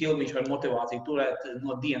 Cik ilgi viņš var motivāciju turēt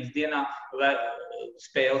no dienas dienā vai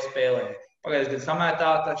spēlē. Pagājušajā gadā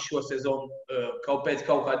samētāta, šo sezonu pēc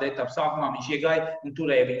kaut kāda etapa sākumā viņš iegāja un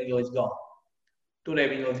turēja viņu līdz galam.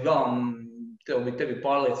 Un tev bija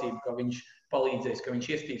pārliecība, ka viņš palīdzēs, ka viņš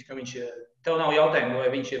iestīs, ka tev nav jautājumu, vai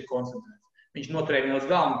viņš ir koncentrēts. Viņš noturēja viņu līdz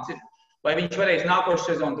galam. Vai viņš varēs nākošais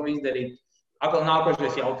sezonu to izdarīt? Atkal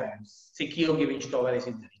nākošais jautājums. Cik ilgi viņš to varēs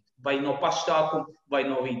izdarīt? Vai no paša sākuma, vai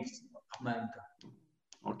no vidas? Apmēram tā.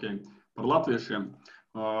 Okay. Par latviešiem.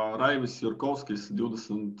 Raivis Jurkovskis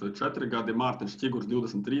 24 gadi, Mārtiņš Čigurs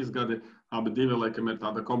 23 gadi. Abi divi, laikam, ir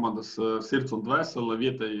tāda komandas sirds un dvēsele,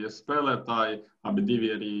 vietējie spēlētāji. Abi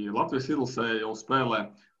divi arī Latvijas izlasē jau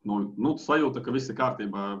spēlē. Sajūta, ka viss ir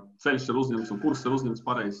kārtībā. Ceļš ir uzņemts un kurs ir uzņemts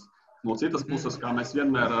pareizs. No citas puses, kā mēs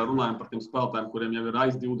vienmēr runājam par tiem spēlētājiem, kuriem jau ir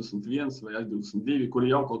aiz 21 vai aiz 22, kuri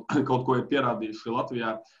jau kaut ko ir pierādījuši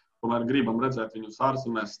Latvijā, tomēr gribam redzēt viņus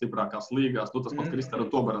ārzemēs, stiprākās līgās. Tas pats Kristēra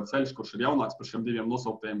Tobera ceļš, kurš ir jaunāks par šiem diviem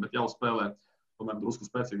nosauktiem, bet jau spēlē tomēr drusku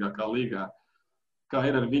spēcīgākā līgā. Kā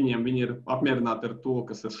ir ar viņiem? Viņi ir apmierināti ar to,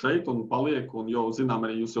 kas ir šeit un paliek, un jau zinām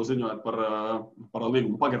arī, jūs jau ziņojat par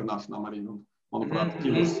līgumu pagarināšanām arī. Manuprāt,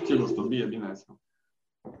 Čigurs tur bija minēts.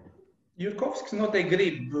 Jurkovskis noteikti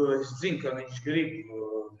grib, es zinu, ka viņš grib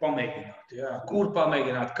pamēģināt. Jā. Kur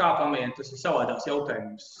pamēģināt, kā pamēģināt, tas ir savādās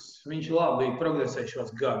jautājums. Viņš labi progresē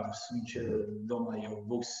šos gadus. Viņš, domāju, jau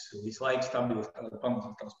būs visu laiku stabils,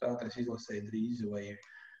 pamatā spēlētājs izlasē drīz vai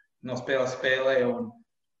no spēles spēlē.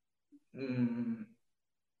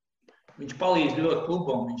 Viņš palīdz ļoti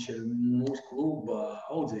klubam, viņš ir mūsu kluba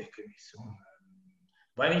audzēknis.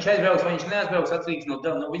 Vai viņš aizbrauks, vai viņš neaizbrauks, atkarīgs no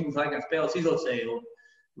viņas laikam spēles izlasēja.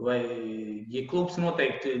 Vai, ja klubs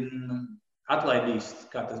noteikti atlaidīs,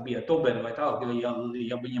 kā tas bija Toberu vai tālāk,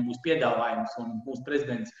 ja viņam būs piedāvājums un mūsu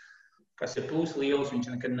prezidents, kas ir plus liels, viņš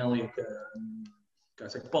nekad neliek, kā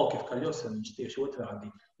saka, palkiet kaļos, viņš tieši otrādi.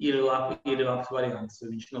 Ir labs variants,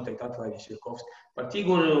 viņš noteikti atlaidīs Jurkovski. Par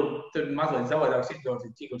Čiguru tur mazliet savādāk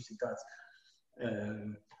situācija. Čigurs ir tāds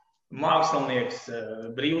mākslinieks,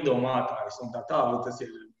 brīvdomātājs un tā tālāk. Tas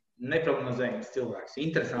ir neprognozējums cilvēks,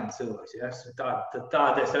 interesants cilvēks. Ja?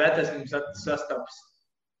 Tādēļ retas viņam sastaps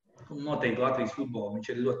noteikti Latvijas futbolu. Viņš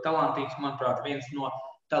ir ļoti talantīgs, manuprāt, viens no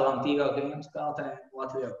talantīgākajiem spēlētājiem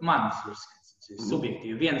Latvijā. Manis uzskats, tas ir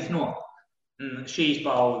subjektīvi. Viens no šīs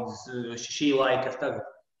paudzes, šī laika tagad.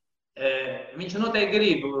 Viņš noteikti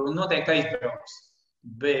grib, noteikti aizbrauks,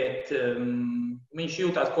 bet viņš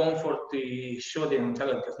jūtās komforti šodien un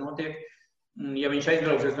tagad, kas notiek. Ja viņš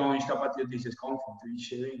aizbrauks, es domāju, viņš tāpat jutīsies komforti.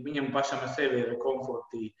 Viņam pašam ar sevi ir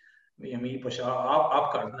komforti. Viņam īpaši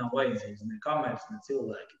apkārt nav vajadzīgs ne kameras, ne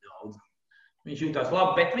cilvēki daudz. Viņš jūtās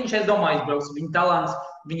labi, bet viņš, es domāju, aizbrauks. Viņa talants,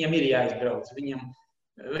 viņam ir jāizbrauc.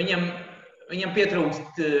 Viņam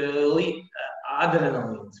pietrūkst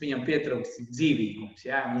adrenalīns, viņam pietrūkst dzīvīgums.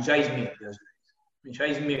 Ja? Viņš aizmieg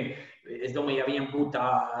dažreiz. Es domāju, ja viņam būtu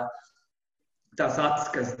tā tās acis,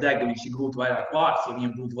 kas deg, viņš gūtu vairāk vārds, ja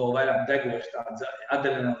viņam būtu vēl vairāk degoši tāds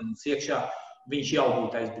adrenalīns iekšā, viņš jau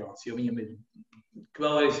būtu aizbraucis, jo viņam ir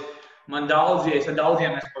vēlreiz, man daudzi, es ar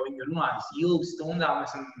daudziem esmu par viņu runājis, ilgi stundām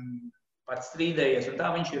esam pat strīdējies, un tā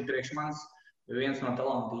viņš ir priekš manis viens no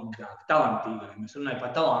talantīgākajiem. Es runāju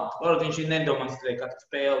par talantu. Varbūt viņš nedemonstrē katru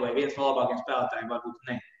spēli, vai viens no labākajiem spēlētājiem, varbūt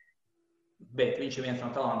ne. Bet viņš ir viens no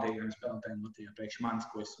talantīgākajiem spēlētājiem Latvijā priekš manis,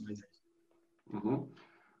 ko esmu redzējis.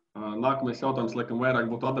 Nākamais jautājums, laikam, vairāk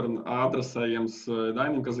būtu adresējams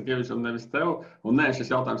Dainim Kazakievičam, nevis tev. Un nē,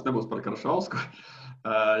 šis jautājums nebūs par Karašausku.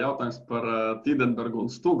 Jautājums par Tidenbergu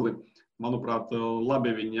un Stugli. Manuprāt,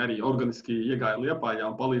 labi viņi arī organiski iegāja Liepājā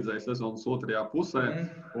un palīdzēja sezonas otrajā pusē.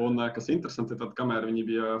 Un, kas interesanti, tad, kamēr viņi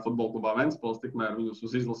bija futbola klubā Ventspils, tikmēr viņus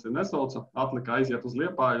uz izlasi nesauca, atlika aiziet uz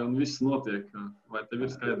Liepāju un viss notiek. Vai tev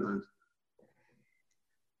ir skaidrojums?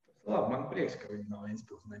 Labi, man prieks, ka viņi no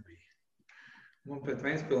Ventspils nebija. Man pret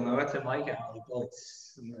Ventspilu no veciem laikiem arī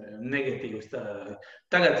palicis negatīvs.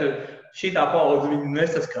 Tagad šitā paudze viņu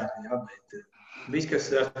nesaskāra, jā, bet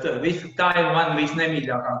tā ir man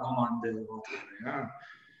visnemīļākā komanda Latvijā.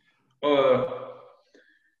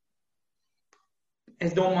 Es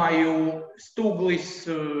domāju, Stuglis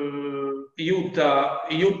jūta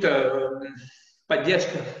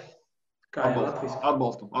paģeška, kā ir Latvijas.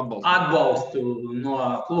 Atbalstu no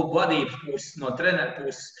klubu vadības puses, no treneru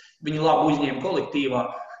puses. Viņu labi uzņēma kolektīvā.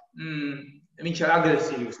 Viņš ir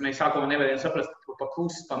agresīvs. Mēs sākumā nevarējām saprast, pa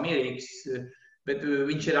klusis, pa mierīgs. Bet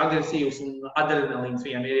viņš ir agresīvs un adrenalīns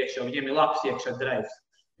viņam ir iekšā, viņam ir labs iekšā drives.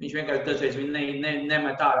 Viņš vienkārši dažreiz viņu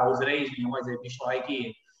nemet ārā uzreiz, viņam vajadzēja visu laiku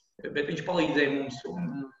iet. Bet viņš palīdzēja mums un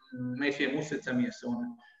mēs viņam uzticamies un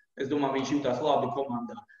es domāju, viņš jūtās labi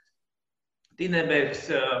komandā. Tidenbergs,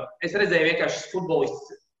 es redzēju vienkārši futbolists,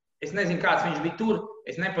 es nezinu, kāds viņš bija tur,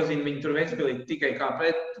 es nepazinu viņu tur Ventspilī tikai kā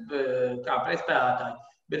pretspēlētāji,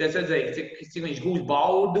 bet es redzēju, cik viņš gūst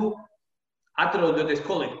baudu, atrodoties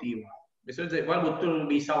kolektīvā. Es redzēju, varbūt tur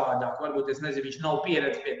bija savādāk, varbūt, es nezinu, viņš nav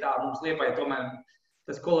pieredze pie tā, mums Liepāja tomēr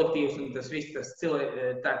tas kolektīvs un tas viss,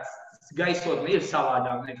 tāds gaisotne ir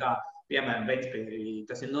savādāk nekā, piemēram, Ventspilī,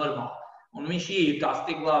 tas ir normāli. Un viņš iejūtās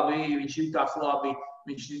tik labi, viņš jūtās labi,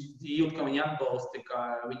 viņš jūt, ka viņi atbalsta,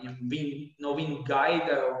 ka no viņa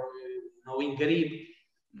gaida, no viņa grib.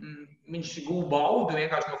 Viņš gūst baudu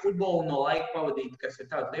vienkārši no futbola, no laika pavadīt, kas ir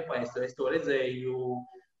tāds Liepāja, es to redzēju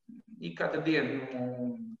katru dienu.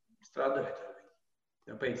 Strādājot ar viņu.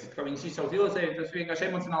 Tāpēc, ka viņas izsaukt ilzēju, tas vienkārši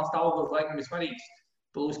emocionāls stāvoklis laikam ir svarīgs.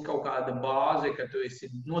 Plus kaut kāda bāze, ka tu esi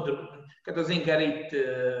ka tu zini, ka rīt,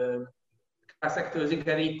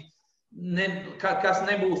 kas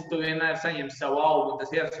nebūs, tu vienmēr saņem savu algu, un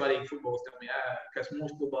tas ir svarīgi futbolistam, kas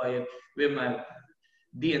mūsu klubā ir vienmēr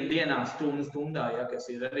dienā, stundā, kas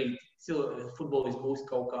ir arī futbolists būs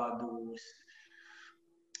kaut kādu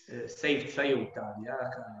safe sajūtā,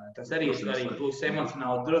 tas arī ir svarīgi, plus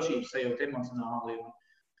emocionāli drošības sajūta, emocionāli.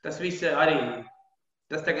 Tas viss arī,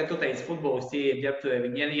 tas tagad tu teici, futbolists ieģeptuvē,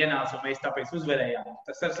 viņi ienāca un mēs tāpēc uzvarējām.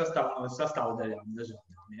 Tas ir sastāvdaļām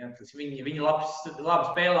dažādām. Viņi labi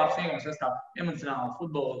spēlē, labi sniegums sastāv emocionāli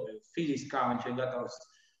futbolu, fiziski, kā viņš ir gatavs,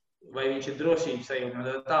 vai viņš ir drošības sajūta, no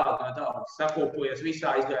tā. Sakopojas visā,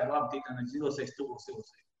 izgāja labi, tikai zilosēs, tuvosēs.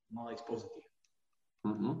 Man liekas pozitīvi.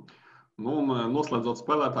 Noslēdzot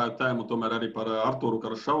spēlētāju tēmu, tomēr arī par Arturu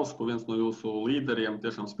Karašausku, viens no jūsu līderiem,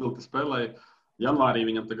 tiešām spilgti spēlēja. Janvārī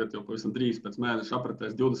viņam tagad jau pavisam drīz pēc mēneša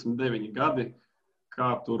apritēs 29 gadi. Kā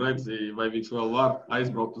tu redzi, vai viņš vēl var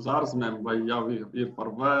aizbraukt uz ārzemēm, vai jau ir par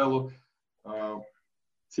vēlu?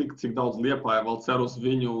 Cik daudz Liepāja vēl cer uz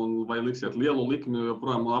viņu, un vai liksiet lielu likmi,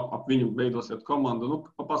 joprojām ap viņu beidosiet komandu?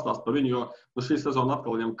 Pastāst par viņu, jo šī sezona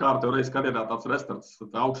atkal viņam kārtējo reizi karjerā tāds restarts,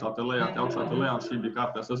 augšā te lejā, un šī bija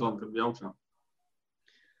kārtējā sezona, kad bija augšā.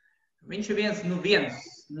 Viņš ir viens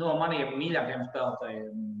no maniem mīļākajiem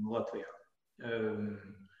spēlētājiem Latvijā.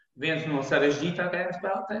 Viens no sarežģītākajiem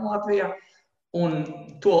spēlētājiem Latvijā. Un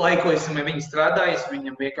to laiku esmu viņu strādājis,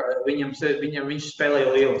 viņš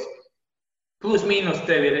spēlēja lieliski. Plus mīnus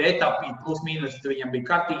tev ir etapi, plus mīnus viņam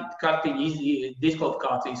bija kārtīgi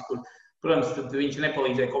diskvalifikācijas, kur, protams, tad viņš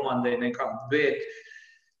nepalīdzēja komandai nekādu, bet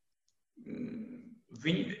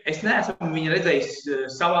es neesmu viņu redzējis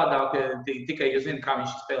savādāk, tikai jūs zināt, kā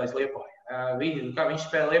viņš spēlēs Liepājā. Kā viņš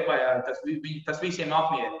spēlē Liepājā, tas visiem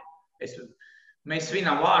apmierina. Mēs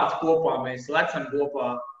svinām vārdus kopā, mēs lecam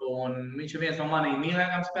kopā, un viņš ir viens no maniem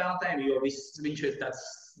mīļākajiem spēlētājiem, jo viņš ir tāds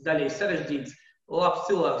daļēji sarežģīts, labs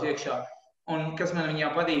cilvēks iekšā. Un kas man viņā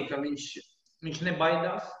patīk, ka viņš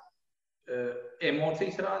nebaidās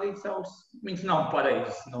emocijas rādīt savus. Viņš nav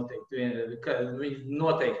pareizs noteikti.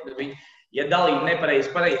 ja dalība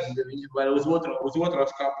nepareizi, viņš var uz otro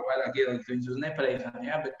skapu vairāk ielikt, viņš uz nepareizām,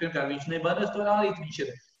 jā, bet pirmkārt viņš nebaidās to rādīt, viņš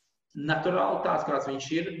ir naturāli tāds, kāds viņš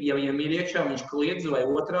ir, ja viņam ir iekšā, viņš kliedz vai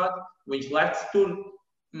otrādi, viņš lec tur.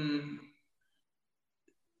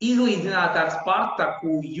 Izlīdzināt ar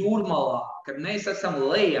Spartaku Jūrmalā, kad mēs esam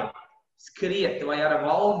lejā, skriet vai ar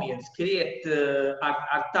Valmieru, skriet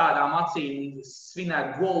ar tādām acīm,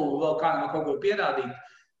 svinēt golu, vēl kādam kaut ko pierādīt,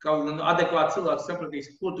 kaut adekvāti cilvēks sapratīs,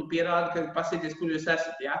 ko tu pierādi, kad pasieties, kur jūs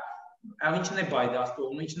esat, jā. Viņš nebaidās to,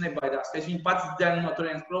 un viņš nebaidās. Viņš pats dēļ no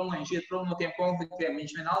turienes prom, viņš iet prom no tiem konfliktiem,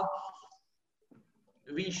 viņš vienalga.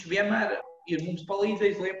 Viņš vienmēr ir mums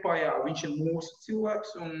palīdzējis Liepājā, viņš ir mūsu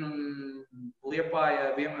cilvēks, un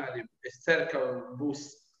Liepājā vienmēr ir. Es ceru, ka būs,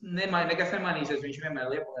 nekas nemainīsies, viņš vienmēr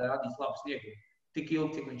Liepājā radīs labu sniegumu. Tik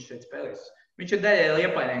ilgi, cik viņš šeit spēlēs. Viņš ir daļai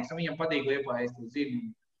Liepājnieks, un viņam patīk Liepājā, es to zinu.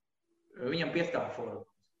 Viņam piestāv foru.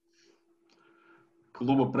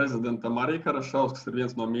 Kluba prezidentam arī Karašauskas ir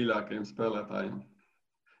viens no mīļākajiem spēlētājiem.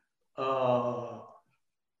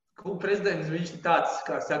 Kluba prezidents, viņš ir tāds,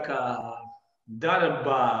 kā saka,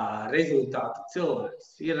 darba rezultātu cilvēks.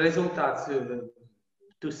 Ir rezultāts,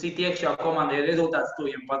 tu sit iekšā komandai, ir rezultāts, tu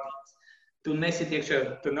viņam patīc. Tu nesit iekšā,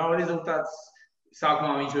 tu nav rezultāts,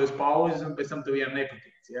 sākumā viņš ir uz pauzes, un pēc tam tu viņam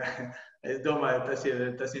nepatīc. Ja? Es domāju, tas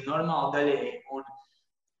ir normāli daļēji. Un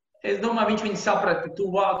es domāju, viņš viņu saprata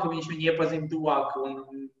tuvāk, viņš viņu iepazina tuvāk.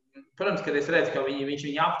 Un, protams, kad es redzu, ka viņš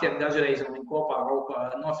viņu apķer dažreiz un viņi kopā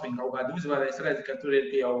nosvin kaut kādu uzvaru, es redzu, ka tur ir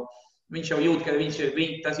jau, viņš jau jūt, ka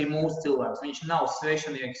tas ir mūsu cilvēks. Viņš nav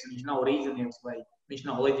svešinieks, viņš nav rīzinieks vai viņš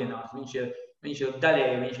nav leģionārs. Viņš ir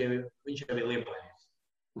daļēji, viņš jau ir Liepājnieks.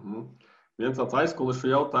 Viens tāds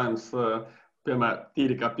aizkulišu jautājums,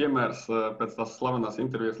 tīri kā piemērs pēc tās slavenās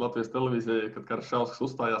intervijas Latvijas televīzijai, kad Karašauskas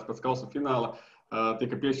uzstājās pēc kausa fināla,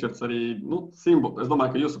 tika piešķirts arī, es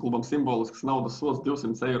domāju, ka jūsu klubam simbolisks naudas sods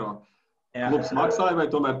 200 eiro. Jā. Klubs maksāja vai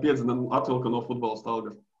tomēr piedzina atvilka no futbola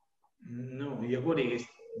stalgas? Ja godīgi, es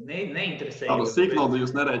neinteresēju. Tādu sīk naudu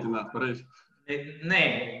jūs nerēķināt, pareizi? Nē,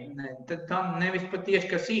 tam nevis pat tieši,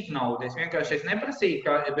 ka sīk naudu. Es vienkārši neprasīju,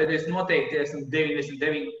 bet es noteikti esmu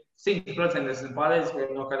 100% esmu pārējis,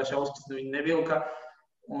 ka no Karašauskas viņi nevilka.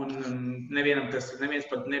 Un neviens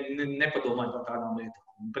pat nepadomāja par tādām lietām.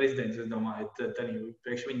 Prezidents, es domāju,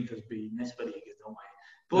 priekš viņu tas bija nesvarīgi, es domāju.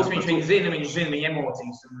 Plus viņš zina viņa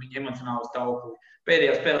emocijas un viņa emocionālu stāvokli.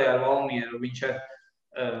 Pēdējā spēlē ar Valmieru viņš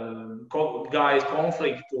gājas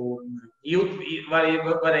konfliktu un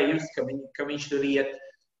varēja just, ka viņš tur iet.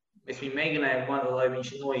 Es viņu mēģināju, lai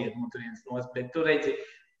viņš noiet no turienes nost, bet tu redzi,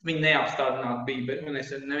 viņi neapstādināt bija, bet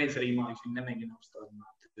neviens arī mājas viņu nemēģina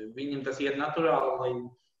apstādināt. Viņam tas iet naturāli, lai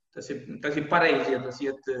tas ir pareizi, ja tas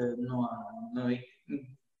iet no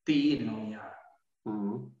tīri no viņā.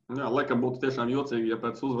 Jā, laikam būtu tiešām jocīgi, ja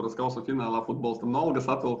pēc uzvaras kausa finālā futbolistam no algas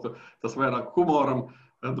atvilktu, tas vairāk humoram,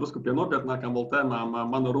 drusku pie nopietnākām vēl tēmām.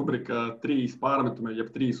 Mana rubrika 3 pārmetumi,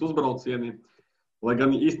 jeb 3 uzbraucieni, lai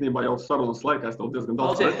gan īstenībā jau sarunas laikā es tev diezgan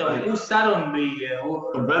daudz pretēju. Uz sarunu bija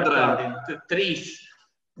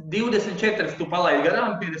 24 tu palaidi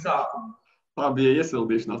garām pie sākuma. Tā bija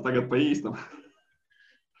iesildīšanās, tagad pa īstam.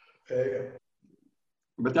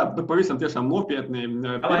 Bet pavisam tiešām nopietni.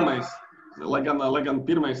 Lai gan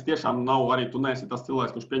pirmais tiešām nav arī tu neesi tas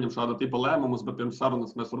cilvēks, kurš pieņem šāda tipa lēmumus, bet pirms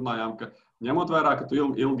sarunas mēs runājām, ka ņemot vērā, ka tu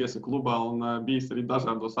ilgi esi klubā un bijis arī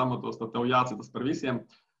dažādos amatos, tad tev jācitas par visiem.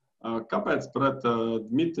 Kāpēc pret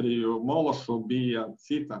Dmitriju Mološu bija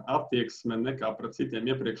cita attieksme nekā pret citiem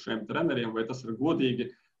iepriekšējiem treneriem, vai tas ir godīgi?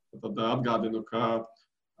 Tad atgādinu, ka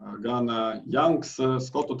gan Janks,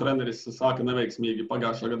 Skotu treneris, sāka neveiksmīgi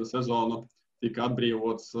pagājušā gada sezonu, tika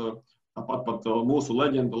atbrīvots tāpat pat mūsu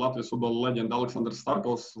leģenda, Latvijas futbola leģenda Aleksandrs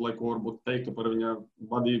Starkovs, lai ko varbūt teiktu par viņa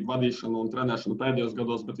vadīšanu un trenēšanu pēdējos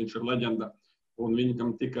gados, bet viņš ir leģenda. Un viņam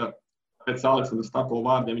tika, pēc Aleksandra Starkova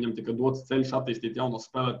vārdiem, viņam tika dots ceļš attīstīt jaunos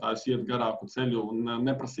spēlētājus, iet garāku ceļu un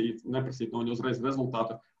neprasīt no viņa uzreiz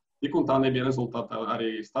rezultātu. Tik un tā nebija rezultāta,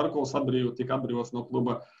 arī Starkovs tika atbrīvots no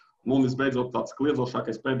kluba. Un visbeidzot tāds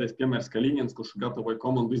kliedzošākais pēdējais piemērs Kaļiņins, kurš gatavoja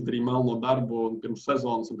komandu, izdarīja melno darbu un pirms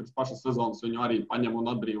sezonas un pirms pašas sezonas viņu arī paņem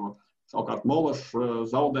un atbrīvo. Savukārt Mološs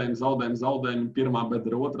zaudējumi, pirmā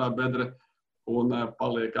bedre, otrā bedre un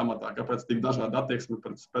paliek amatā. Kāpēc tik dažādi attieksmi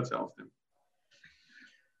pret speciālistiem?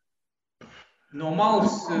 No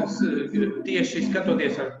malas tieši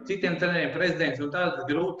skatoties ar citiem treneriem, prezidents un tāds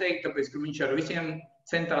grūti teikt, tāpēc, ka viņš ar visiem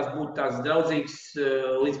centās būt tās draudzīgs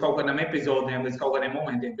līdz kaut kādiem epizodiem, līdz kaut kādiem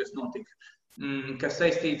momentiem, kas notika. Kas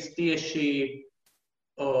saistīts tieši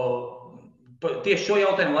šo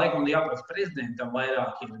jautājumu laikam jāprasa prezidentam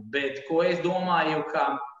vairāk ir, bet ko es domāju, ka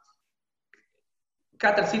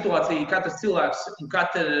katra situācija, katrs cilvēks un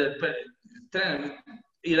katra treneris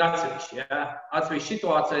ir atsevišķi, ja? Atsevišķi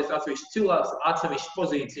situācijas, atsevišķi cilvēks, atsevišķi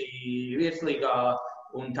pozīcija virslīgā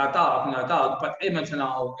un tā tālāk, pat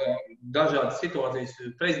emocionāli dažādas situācijas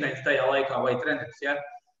prezidents tajā laikā vai treneris, ja?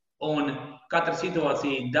 Un katra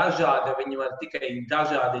situācija dažāda, viņi var tikai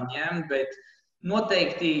dažādi ņemt, bet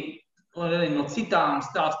noteikti arī no citām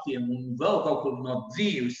stāstiem un vēl kaut kur no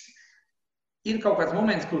dzīves ir kaut kāds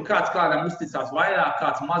moments, kur kāds kādam uzticās vairāk,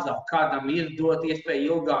 kāds mazāk, kādam ir dot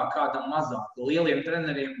iespēju ilgāk, kādam mazāk. Lieliem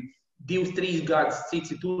treneriem 2-3 gadus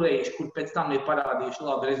citi turējuši, kur pēc tam ir parādījuši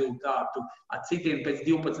labu rezultātu, ar citiem pēc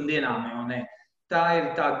 12 dienām jau ne. Tā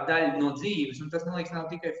ir tāda daļa no dzīves, un tas, man liekas,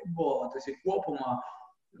 nav tikai futbolā, tas ir kopumā.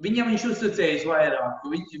 Viņam viņš uzticējis vairāk,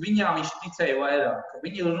 viņā viņš ticēja vairāk,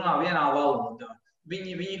 viņi runā vienā valodā.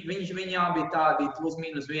 Viņā bija tādi plus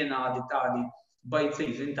mīnus vienādi, tādi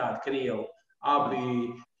baicīgi, zin, tādi krievi.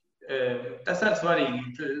 Abi, tas ir svarīgi.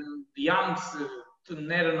 Jans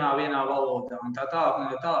nerunā vienā valodā, un tā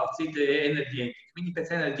tālāk cita enerģētika. Viņi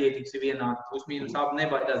pēc enerģētikas ir vienādi, plus mīnus, abi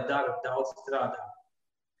nebaidās darba, daudz strādā.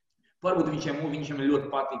 Varbūt viņam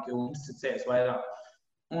ļoti patika un uzticējas vairāk.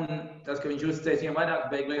 Un tas, ka viņš uzticējas viņam vairāk,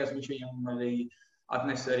 beigās viņš viņam arī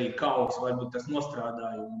atnesa arī kausu, varbūt tas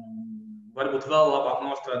nostrādāja, un varbūt vēl labāk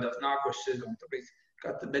nostrādās nākošais sezonu.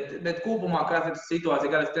 Bet kopumā katrs situācija,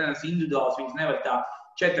 katrs treneris individuāls, viņas nevar tā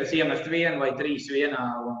 4 iemest vienu vai 3 vienā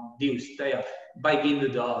un 2 tajā. Baigi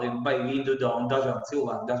individuāli un dažādi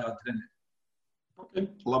cilvēki, dažādi treneri. Okay,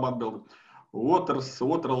 labi atbildi.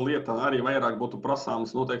 Otra lieta arī vairāk būtu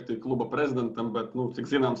prasāms noteikti kluba prezidentam, bet, cik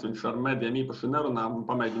zināms, viņš ar medijiem īpaši nerunā.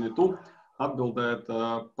 Pamēģini tu atbildēt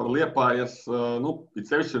par Liepājas, it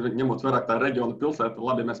sevišķi ņemot vairāk tā reģiona pilsēta.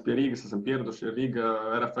 Labi, mēs pie Rīgas esam pieraduši, Rīga,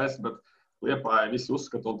 RFS, bet Liepāja visi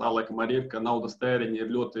uzskata, un tā laikam arī ir, ka naudas tēriņi ir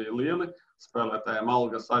ļoti lieli, spēlētājiem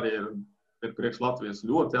algas arī ir priekš Latvijas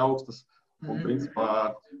ļoti augstas, un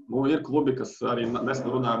principā, ir klubi, kas arī nesen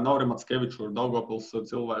runāja ar Nauri Matskeviču, Daugavpils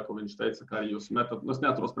cilvēku, viņš teica, ka arī jūs metat, es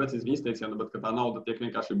neatceros precīzi viņa izteicienu, bet ka tā nauda tiek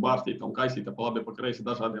vienkārši bārstīta un kaisīta pa labi, pa kreisi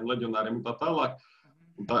dažādiem leģionāriem un tā tālāk.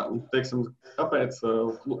 Un teiksim, kāpēc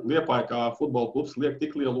Liepāja kā futbola klubs liek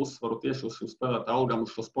tik lielu uzsvaru tieši uz šim spēlētāju algām,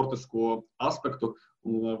 uz šo sportisko aspektu,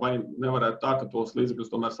 vai nevarētu tā, ka tos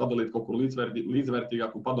līdzekļus tomēr sadalīt kaut kur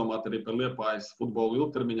līdzvērtīgāk un padomāt arī par Liepājas futbolu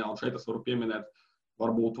ilgtermiņā, un šeit es varu pieminēt,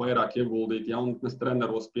 varbūt vairāk ieguldīt jaunatnes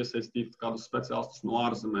treneros, piesaistīt kādus speciālistus no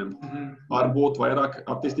ārzemēm, varbūt vairāk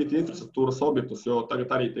attīstīt infrastruktūras objektus, jo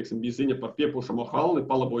tagad arī, teiksim, bija ziņa par piepūšamo halli,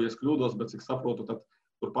 palabojies kļūdos, bet, cik saprotu, tad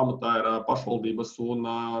tur pamatā ir pašvaldības un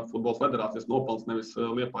futbola federācijas nopelns, nevis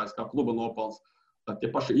Liepājas kā kluba nopelns. Tad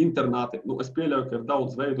tie paši internāti, es pieļauju, ka ir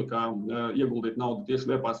daudz veidu, kā ieguldīt naudu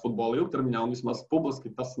tieši Liepājas futbola ilgtermiņā, un vismaz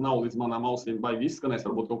publiski tas nav līdz manām ausīm baigi izskanēs,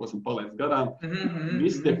 varbūt kaut kas un paliec garām.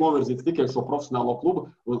 Viss tiek novirzīts tikai šo profesionālo klubu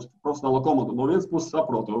un profesionālo komandu. No vienas puses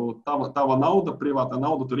saprotu, tava nauda, privātā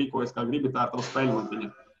nauda, tu rīkojies kā gribi, tā ir tava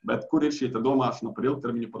spēļmantiņa. Bet kur ir šī domāšana par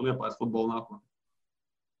ilgtermiņu, par Liepājas futbola nākotni?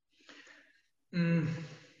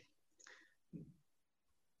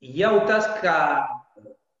 Jau tas, ka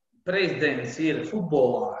prezidents ir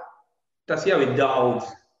futbolā, tas jau ir daudz,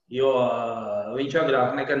 jo viņš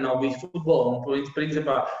agrāk nekad nav bijis futbolā, un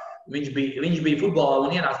principā viņš bija futbolā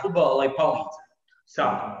un ienāca futbolā, lai palīdzētu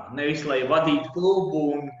sākumā. Nevis, lai vadītu klubu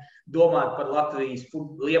un domātu par Latvijas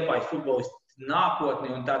Liepājas futbolistu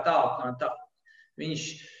nākotni un tā tālāk.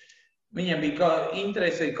 Viņam bija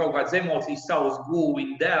interese, kaut kādas emocijas savas guva,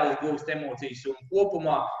 viņa dēls guvst emocijas, un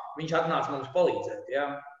kopumā viņš atnāca mums palīdzēt.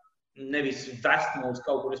 Ja? Nevis vest mūs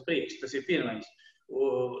kaut kur uz priekšu, tas ir pirmais.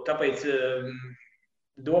 Tāpēc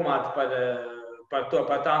domāt par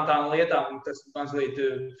tām lietām, tas mazliet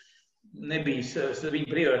nebija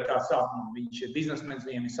viņa prioritāte sākumā. Viņš ir biznesmenis,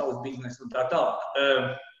 viņam ir savs biznes un tā tālāk.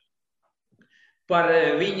 Par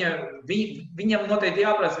viņam noteikti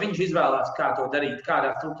jāprasa, viņš izvēlās, kā to darīt,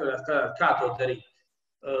 kādā struktūrā strādāt, kā to darīt.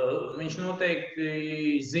 Viņš noteikti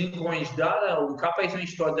zina, ko viņš dara un kāpēc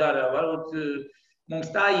viņš to dara. Varbūt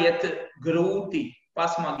mums tā iet grūti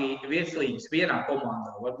pasmagīt virslīgas vienā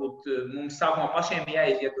komandā. Varbūt mums sākumā pašiem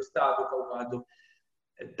jāiziet uz tādu kaut kādu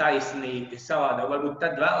taisnīgi savādā. Varbūt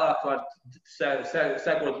tad vēlāk var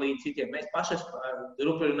sekot līdz citiem. Mēs paši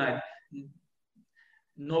runājam.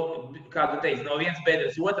 Kā tu teici, no vienas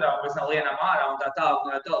bedres otrā, un pēc tam lienam ārā un tā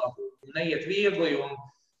tālāk. Neiet viegli, un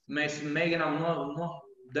mēs mēģinām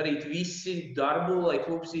darīt visi darbu, lai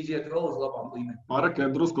klubs iziet vēl uz labām līmeni. Marek,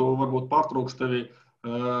 drusku varbūt pārtrūkšu tevi.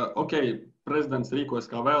 Prezidents rīkojas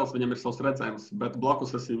kā vēlas, viņam ir savs redzējums, bet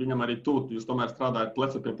blakus esi viņam arī tu. Jūs tomēr strādājat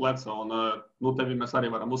plecu pie pleca, un tevi mēs arī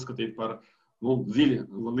varam uzskatīt par dziļi,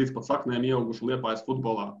 līdz pat saknēm ieaugušu Liepājas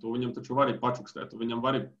futbolā. Tu viņam taču vari pačukstēt, tu viņam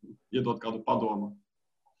vari iedot kādu padomu.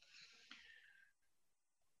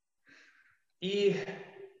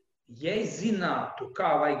 ja es zinātu,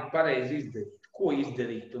 kā vajag pareizi izdarīt, ko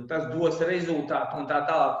izdarīt, un tas dos rezultātu un tā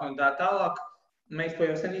tālāk, mēs to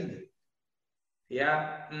jau sen izdarīt. Ja?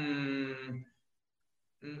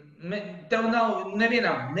 Tev nav,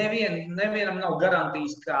 nevienam nav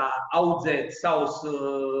garantijas, kā audzēt savus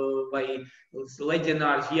vai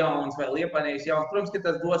leģionārus jauns vai liepainiekus jauns. Protams, ka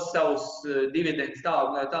tas dos savus dividendus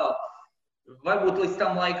tālāk. Varbūt līdz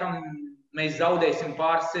tam laikam mēs zaudēsim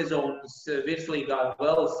pāris sezonas virslīgā,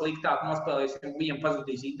 vēl sliktāk nospēlēsim, viņam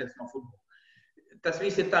pazudīs interesi no futbola. Tas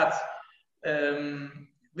viss ir tāds,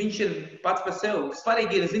 viņš ir pats par sevi.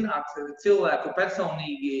 Svarīgi ir zināt cilvēku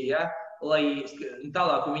personīgi, ja, lai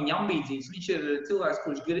tālāk viņa ambīcijas. Viņš ir cilvēks,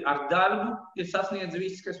 kurš ar darbu ir sasniedz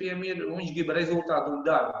viss, kas viņam ir, un viņš grib rezultātu un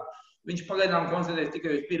darbu. Viņš pagaidām koncentrēs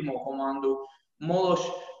tikai uz pirmo komandu. Mološ,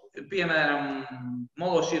 piemēram,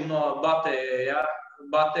 Mološ ir no Batē, ja?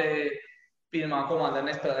 Batē pirmā komandā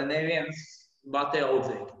nespēlē neviens Batē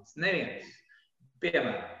audzēknis. Neviens.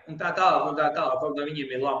 Piemēram. Un tā tālāk. Kaut kā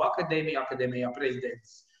viņiem ir laba akadēmijā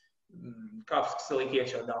prezidents Kapskis liek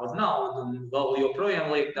iekšā daudz naudu, un vēl joprojām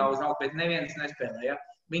liek daudz naudu, bet neviens nespēlē. Ja?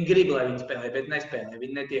 Viņi grib, lai viņi spēlē, bet nespēlē.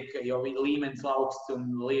 Viņi netiek, jo viņa līmenis augsts un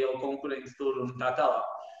liela konkurence tur un tā tālāk.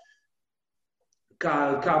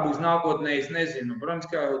 Kā būs nākotnē, es nezinu. Protams,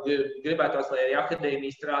 ka gribētos, lai arī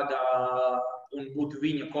akadēmija strādā un būtu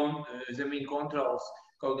zem viņa kontrolas.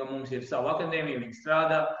 Kaut gan mums ir sava akadēmija, viņa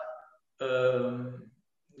strādā.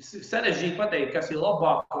 Sarežģīti pateikt, kas ir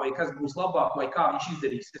labāk, vai kas būs labāk, vai kā viņš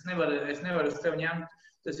izdarīs. Es nevaru uz tevi ņemt,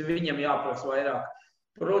 tas ir viņam jāprasa vairāk.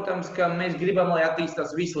 Protams, ka mēs gribam, lai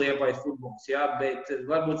attīstās viss Liepājas futbols, ja? Bet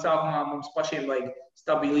varbūt sākumā mums pašiem vajag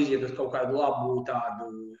stabili iziet uz kaut kādu labu, tādu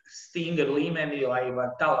stingru līmeni, lai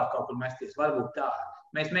var tālāk kaut kur mesties. Varbūt tā.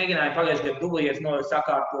 Mēs mēģinājām pagājušajā gadu Dulieres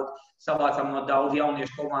sakārtot, savācām no daudz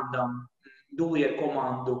jauniešu komandām, Dulieru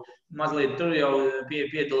komandu, mazliet tur jau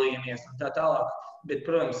piedalījāmies un tā tālāk. Bet,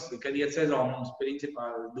 protams, kad iet sezonu, mums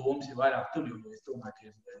principā domas ir vairāk tur, jo es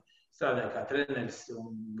domāju, ka strādāju kā treneris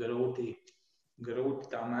un grūti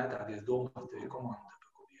tā mētāties domāt, tev ir komanda.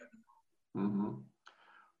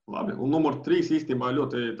 Labi, un numur 3 īstenībā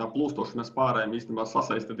ļoti tā plūstoši mēs pārējiem īstenībā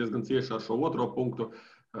sasaista diezgan cieši ar šo otro punktu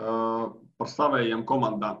par savējiem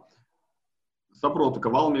komandām. Saprotu, ka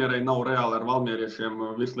Valmierai nav reāli ar valmieriešiem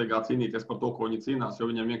virslīgā cīnīties par to, ko viņi cīnās, jo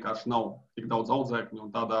viņiem vienkārši nav tik daudz audzēkņu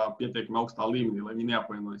un tādā pietiekami augstā līmenī, lai viņi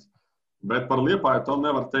neapvainojas. Bet par Liepāju to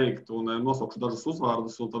nevar teikt, un nosaukšu dažus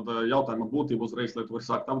uzvārdus, un tad jautājuma būtību uzreiz, lai tu vari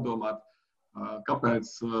sākt apdomāt, kāpēc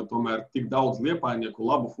tomēr tik daudz liepājnieku,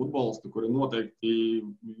 labu futbolistu, kuri noteikti,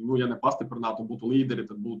 ja nepastiprinātu, būtu līderi,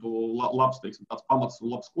 tad būtu labs, teiksim, tāds pamats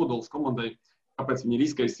un labs kodols komandai. Kāpēc viņi ir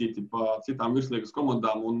izkaisīti pa citām virslīgas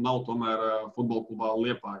komandām un nav tomēr futbola klubā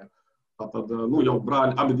Liepāja. Tātad, jau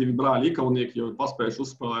abi divi brāļi ikaunieki jau ir paspējuši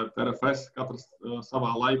uzspēlēt RFS, katrs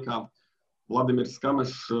savā laikā. Vladimirs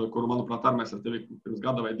Kamešs, kuru, manuprāt, arī mēs ar tevi pirms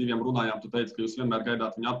gada vai 2 runājām, tu teici, ka jūs vienmēr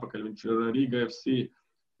gaidāt viņu atpakaļ. Viņš ir Rīga FC.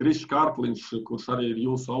 Krišs Kārkliņš, kurš arī ir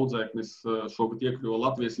jūsu audzēknis, šogad iekļuva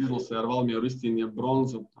Latvijas izlasē ar Valmieru izcīnīja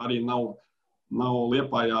bronzu, arī nav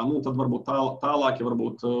Liepājā. Tad varbūt tālākie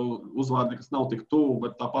varbūt uzvārdi, kas nav tik tuvu,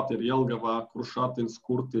 bet tāpat ir Jelgavā, Krušatins,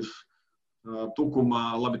 Kurtišs,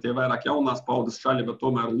 Tukumā, labi tie vairāk jaunās paudzes šaļi, bet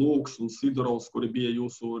tomēr Lūks un Sidorovs, kuri bija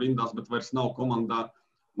jūsu rindās, bet vairs nav komandā.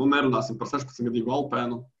 Nerunāsim par 16-gadīgu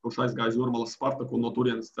Alpēnu, kurš aizgāja uz Jūrmalas Spartaku un no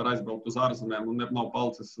turienes cer aizbraukt uz ārzemēm un nav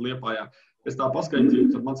palicis Liepājā. Es tā paskaitīju,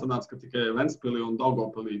 tad man sanāca, ka tikai Ventspilī un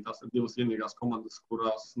Daugavpilī tās ir 2 vienīgās komandas,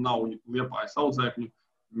 kurās nav Liepājas audzēkņu.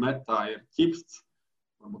 Metā ir Ķipsts,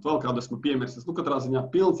 varbūt vēl kādu esmu piemirsis. Katrā ziņā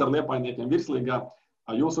pilns ar liepājniekiem virslīgā.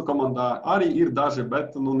 Jūsu komandā arī ir daži,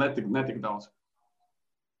 bet netik daudz.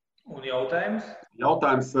 Un jautājums?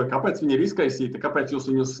 Jautājums, kāpēc viņi ir izkaisīti, kāpēc jūs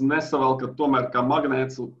viņus nesavelkat tomēr kā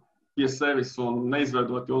magnēts pie sevis un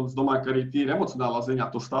neizveidot, jo es domāju, ka arī tīri emocionālā ziņā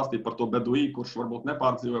tu stāstīji par to Beduī, kurš varbūt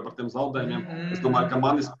nepārdzīvoja par tiem zaudējumiem. Es domāju, ka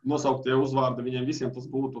manis nosauktie uzvārdi viņiem visiem tas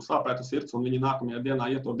būtu sāpētu sirds un viņi nākamajā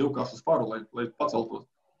dienā iet to 2 kāršu sparu, lai paceltos.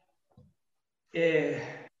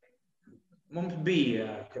 Mums bija,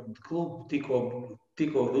 kad klubu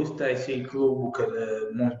tikko uztaisīja klubu, kad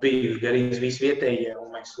mums bija garīgs visi vietējie,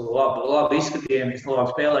 un mēs labi izskatījāmies,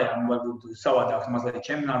 labi spēlējām, varbūt savādāks mazliet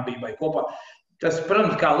čempionāti bija vai kopā. Tas,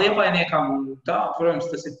 protams, kā liepainiekam, protams,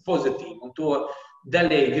 tas ir pozitīvi, un to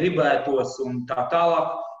daļēji gribētos un tā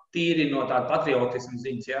tālāk tīri no tāda patriotisma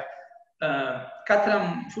ziņas. Ja?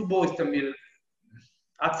 Katram futbolistam ir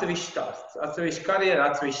atsevišķi stāsts, atsevišķi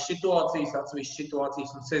karjera, atsevišķi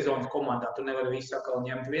situācijas un sezonas komandā. Tu nevari visu atkal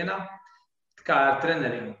ņemt vienā, kā ar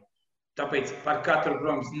treneriem. Tāpēc par katru,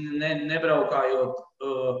 protams, nebraukājot,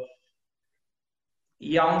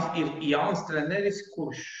 ir jauns treneris,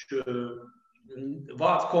 kurš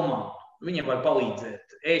vāc komandu. Viņam var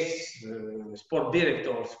palīdzēt. Es, sporta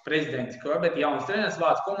direktors, prezidents, bet jauns treneris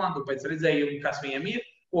vāc komandu pēc redzējuma, kas viņam ir,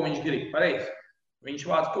 ko viņš grib. Pareizi. Viņš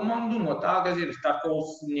vāc komandu no tā, kas ir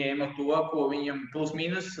Starkovs ņēma to, ko viņam plus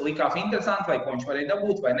mīnus likās interesanti, vai ko viņš varēja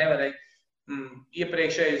dabūt, vai nevarēja.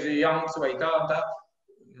 Iepriekšējais jauns vai tā.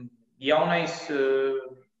 Jaunais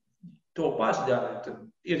to pašu dara.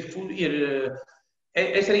 Es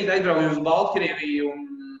arī aizbraucu uz Baltkrieviju un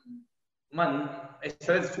es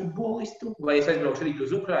redzu futbolistu, vai es aizbraucu arī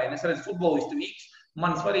uz Ukrainu, es redzu futbolistu X.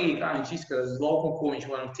 Man svarīgi, kā viņš izskatās uz laukumu, ko viņš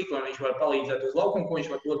var, cik viņš var palīdzēt uz laukumu, ko viņš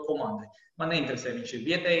var dot komandai. Man neinteresē, viņš ir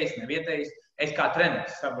vietējais, nevietējais. Es kā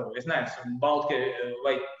treneris saprotu, es neesmu Baltkrievija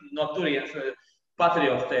vai no turienes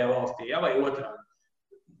patriots tajā valstī, ja, vai otrādi.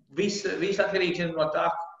 Viss atkarīgs no tā,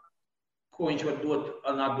 ko viņš var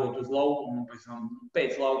atdot uz laukumu,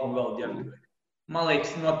 pēc laukuma vēl ģerbēt. Man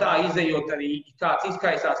liekas, no tā izejot arī kāds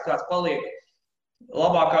izkaisās, kāds paliek.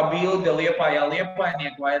 Labākā bilde Liepājā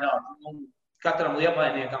liepājnieku vairāk. Katram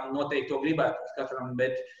liepainiekam noteikti to gribētos,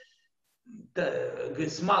 bet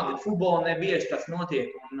smagi futbola nebieži tas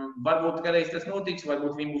notiek. Un varbūt kādreiz tas notiks,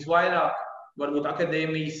 varbūt viņi būs vairāk, varbūt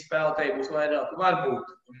akadēmijas spēlētāji būs vairāk, varbūt.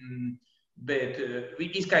 Bet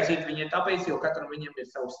izkaisīt viņi ir tāpēc, jo katram viņam ir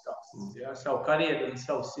savs stāsts, ja, savu karjeru un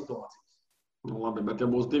savas situācijas. Nu, labi, bet ja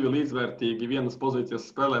būs divi līdzvērtīgi, vienas pozīcijas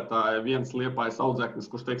spēlētāji, viens Liepājas audzēknis,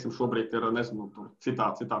 kurš, teiksim, šobrīd ir, nezinu,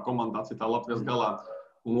 citā komandā, citā Latvijas galā,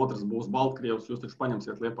 un otrs būs Baltkrievs, jūs taču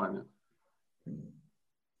paņemsiet Liepājnieku.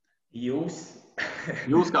 Jūs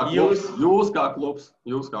kā klubs.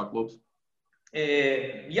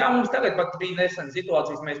 Jā, mums tagad pat bija nesen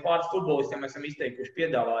situācijas, mēs pāris futbolistiem esam izteikuši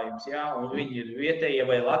piedāvājumus, jā, un viņi ir vietējie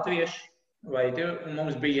vai latvieši.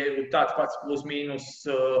 Mums bija tāds pats plus mīnus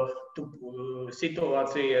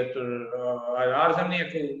situācija ar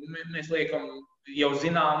ārzemnieku. Mēs liekam jau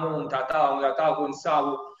zināmu un tā un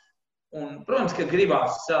savu. Un, protams, ka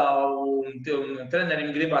gribās savu, un trenerim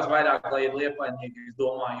gribās vairāk, lai ir liepainieki, es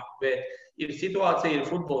domāju. Bet ir situācija, ir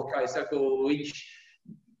futbols, kā es saku,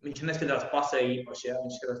 viņš neskatās pasē īpaši. Ja?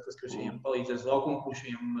 Viņš skatās tas, kurš viņam palīdzēs laukumu, kurš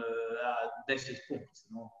viņam nesīs punktus.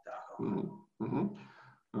 No, tā kā.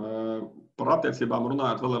 Par attiecībām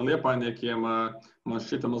runājot vēl ar liepainiekiem, man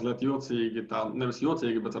šķita mazliet jocīgi, nevis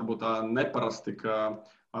jocīgi, bet varbūt tā neparasti, ka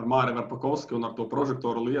ar Māri Verpakovski un ar to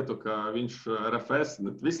prožektoru lietu, ka viņš RFS,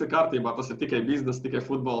 viss ir kārtībā, tas ir tikai biznes, tikai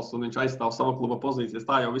futbols un viņš aizstāv savu kluba pozīcijas,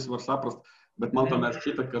 tā jau visi var saprast, bet man tomēr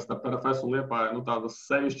šķita, ka starp RFS un Liepāju, tādas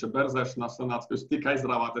sevišķa berzēšanās sanāca, ka jūs tik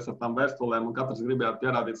aizrāvāties ar tām vērstulēm un katrs gribējāt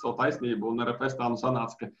pierādīt savu taisnību un RFS tā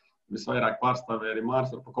sanāca, ka visvairāk pārstāvēja arī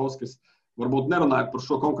Māris Verpakovskis. Varbūt nerunājot par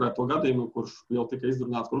šo konkrēto gadījumu, kurš jau tika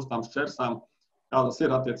izrunāts krustām šķersām, kādas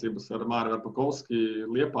ir attiecības ar Māri Verpakovski,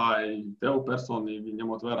 Liepāju, tev personīgi,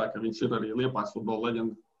 ņemot vērā, ka viņš ir arī Liepājas futbola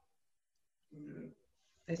leģenda?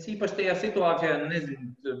 Es īpaši tajā situācijā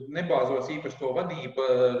nebāzos īpaši to vadību,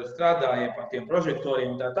 strādāju par tiem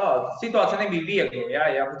prožektoriem un tā tālāk. Situācija nebija viegla,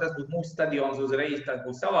 ja tas būtu mūsu stadions uzreiz, tas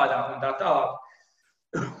būtu savādāk un tā tālāk.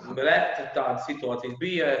 Bet tādas situācijas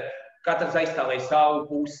bija. Katrs aizstāvēja savu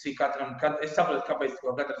pusi, es saprotu, kāpēc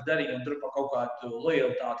to katrs darīja un tur par kaut kādu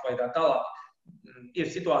lojalitāti vai tā tālāk. Ir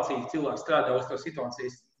situācijas, cilvēks strādā uz to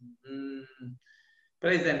situācijas.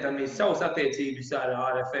 Prezidentam ir savas attiecības ar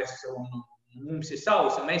RFS un mums ir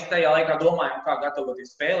savas, un mēs tajā laikā domājam, kā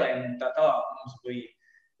gatavoties spēlēm un tā tālāk. Mums bija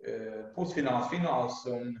pusfināls, fināls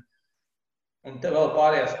un te vēl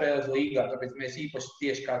pārējās spēles līgā, tāpēc mēs īpaši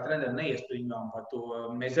tieši kā treneri neiespringām par to.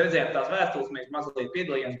 Mēs redzējām tās vēstules, mēs mazliet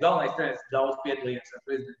piedalījāmies, galvenais treneris daudz piedalījās ar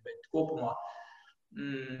prezidentu, bet kopumā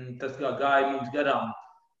tas gāja mums garām.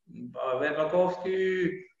 Verpakovski,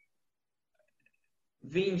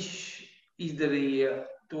 viņš izdarīja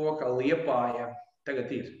to, ka Liepāja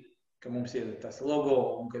tagad ir, ka mums ir tas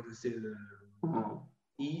logo un ka tas ir.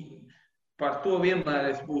 Par to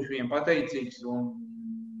vienmēr es būšu viņam pateicīgs un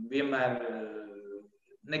vienmēr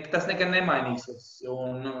tas nekad nemainīsies.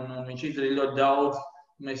 Un viņš izdarīja ļoti daudz.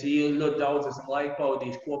 Mēs ļoti daudz esam laiku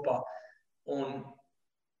pavadījuši kopā. Un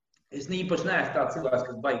es īpaši neesmu tāds cilvēks,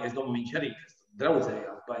 kas baigi. Es domāju, viņš arī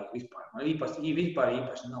draudzējās baigi vispār. Man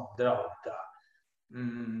īpaši nav draugi tā.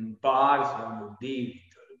 Pāris, varbūt divi,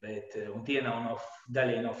 un tie nav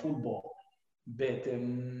daļai no futbola. Bet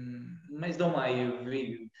es domāju,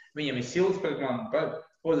 viņam ir silts pret mani,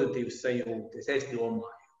 pozitīvs sajūtas, es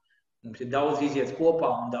domāju. Mums ir daudz izietas kopā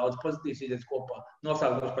un daudz pozitīvs izietas kopā.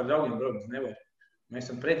 Nosaukt mums par draugiem, protams, nevar. Mēs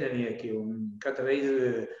esam pretinieki un katru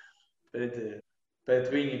reizi pret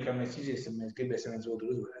viņu, kad mēs iziesim, mēs gribēsim viens otru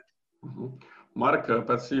uzvarēt. Marka,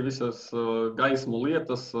 pēc šī visas gaismu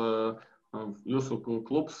lietas, jūsu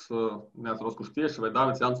klubs, neatceros, kurš tieši, vai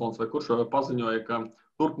Dāvids Jansons, vai kurš paziņoja, ka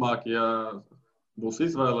turpmāk, ja būs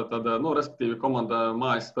izvēle, tad, respektīvi, komanda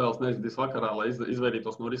mājas spēles neizvedīs vakarā, lai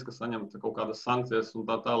izvairītos no riska saņemt kaut kādas sankcijas un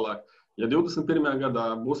tā tālāk. Ja 21. gadā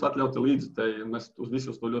būs atļauti līdzutēji, mēs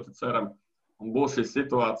visus to ļoti ceram, un būs šīs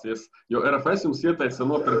situācijas, jo RFS jums ieteica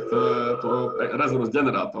nopirkt to rezervas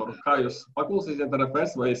ģeneratoru. Kā jūs paklausīsiet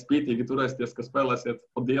RFS vai spītīgi turēsieties, ka spēlēsiet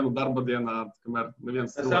pa dienu, darba dienā, kamēr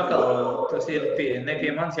neviens cilvēks? Tas ir ne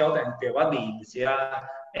pie manas jautājums, pie vadības. Jā.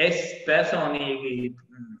 Es personīgi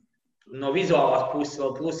no vizuālās puses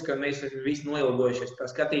vēl plus, ka mēs visi noilgojušies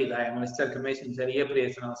par skatītājiem, un es ceru, ka mēs viņus arī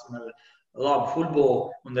iepriecināsim ar labu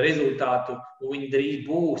futbolu un rezultātu, un viņi drīz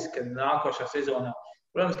būs, kad nākošā sezonā.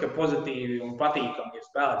 Protams, ka pozitīvi un patīkami ir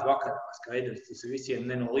spēlēt vakarā, skaidrs, tas visiem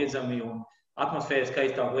nenoliedzami un atmosfēra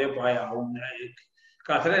skaistāk Liepājā. Un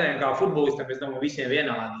kā treneriem, kā futbolistam, es domāju, visiem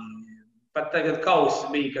vienādi. Pat tagad kauss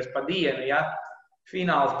bija, kas pa dienu, ja?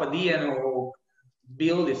 Fināls pa dienu,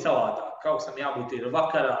 bildi savādāk. Kausam jābūt ir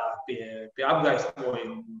vakarā pie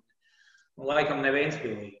apgaismojuma. Un laikam ne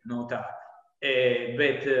Ventspilī, no tā.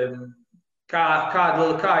 Bet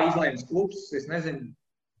kā izlēms klubs, es nezinu,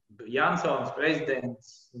 Jansons,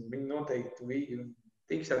 prezidents, viņi noteikti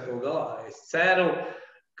tiks ar to galā. Es ceru,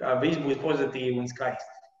 ka viss būs pozitīvi un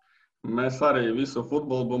skaisti. Mēs arī visu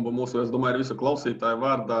futbolu bumbu mūsu, es domāju, visu klausītāju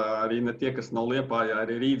vārdā, arī ne tie, kas nav Liepājā,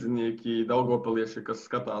 arī rīdzinieki, daugavpilieši, kas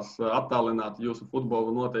skatās attālināti jūsu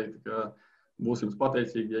futbolu, noteikti, ka būs jums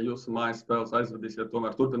pateicīgi, ja jūsu mājas spēles aizvadīsiet,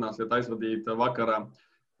 tomēr turpināsiet aizvadīt vakarā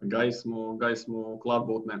gaismu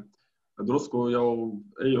klātbūtnē. Drusku jau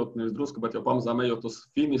ejot, nevis drusku, bet jau pamazām ejot uz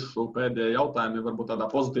finišu pēdējā jautājumi, varbūt tādā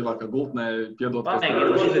pozitīvākā gultnē piedot. Pamēģi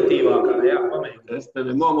pozitīvākā, jā, pamēģi. Es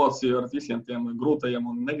tevi nomocīju ar visiem tiem grūtajiem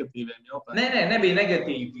un negatīviem jautājumiem. Nē, nebija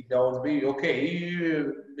negatīvi tik daudz, bija ok,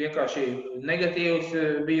 vienkārši negatīvs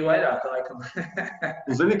bija vairāk laikam.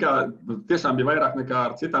 Zini, kā tiešām bija vairāk nekā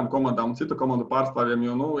ar citām komandām un citu komandu pārstāvjiem,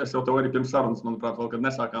 jo, es jau tev arī pirms sarunas, manuprāt, vēl, kad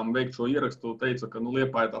nesākām veikt šo ierakstu, teicu, ka,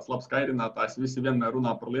 Liepāja ir tāds labs kairinātājs, visi vienmēr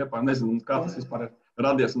runā par Liepāju, nezinu, kā tas vispār ir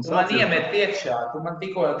radies un sācies. Tu man iemet iekšā, tu man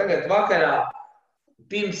tikko tagad vakarā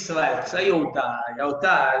pirmsvētku sajūtā, jau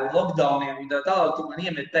tā lockdowniem un tā tālāk, tu man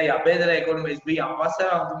iemet tajā bedrē, kur mēs bijām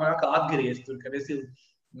vasarā, un tu man atkal atgriezt tur, kad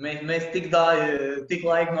mēs tik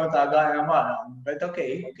laika no tā gājām ārā. Bet ok.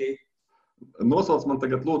 Nosauc man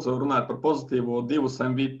tagad lūdzu runāt par pozitīvo divus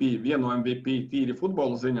MVP. Vienu MVP tīri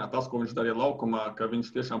futbola ziņā, tas, ko viņš darīja laukumā, ka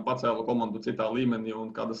viņš tiešām pacēla komandu citā līmenī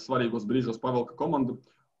un kādas svarīgos brīžos pavelka komandu.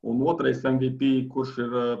 Un otrais MVP, kurš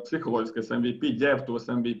ir psiholoģiskais MVP, ģērbtos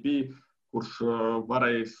MVP, kurš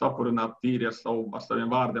varēja sapurināt tīri ar saviem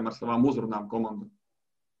vārdiem, ar savām uzrunām komandu.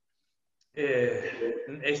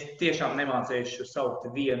 Es tiešām nemācēšu saukt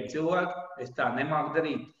vienu cilvēku, es tā nemāku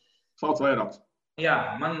darīt. Sauc vairākus.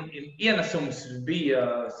 Jā, man ienesums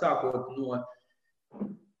bija sākot no...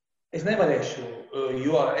 Es nevarēšu,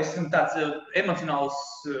 jo esmu tāds emocionāls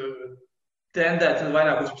tendēts un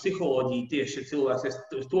vairāk uz psiholoģiju tieši cilvēks. Es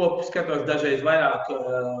uz to skatos dažreiz vairāk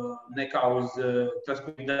nekā uz tas,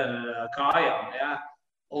 ko viņi dara kājām. Ja?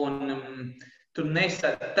 Un tur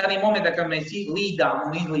tādā momentā, kad mēs līdām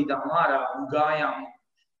un izlīdām ārā un gājām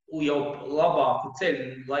jau labāku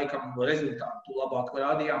ceļu, laikam rezultātu labāk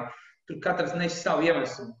rādījām, tur katrs nes savu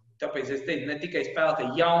iemeslu. Tāpēc es teicu, ne tikai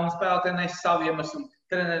spēlētāji, jauni spēlētāji nes savu iemeslu,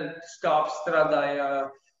 treneru stāvs strādāja,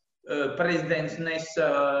 prezidents nes,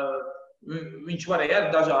 viņš varēja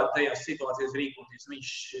arī dažādi tajās situācijās rīkoties. Viņš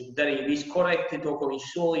darīja visu korekti, to, ko viņš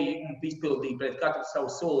solīja, un izpildīja pret katru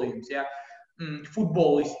savu solījumus. Ja?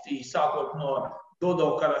 Futbolisti, sākot no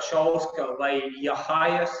Dodo Karašauska vai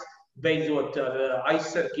Jahajas, beidzot ar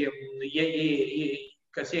aizsargiem,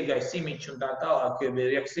 kas iegāja Simičs un tā tālāk,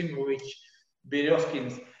 bija Jaksimovičs,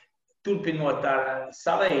 Birjoskins, turpinot ar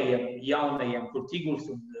savējiem jaunajiem, kur Tigurs,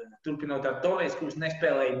 un turpinot ar Torres, kurš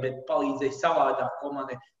nespēlēja, bet palīdzēja savādāk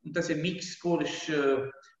komandai. Un tas ir miks, kurš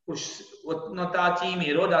no tā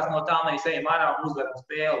ķīmija rodās, no tā mēs ejam ārā un uzvaram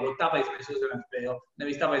spēli, tāpēc mēs uzvaram spēli,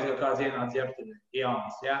 nevis tāpēc, ka kāds ienāca ģērbtuvē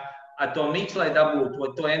jauns. Ja? Ar to miks, lai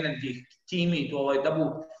dabūtu, to enerģiju, ķīmiju, to, lai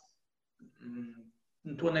dabūtu,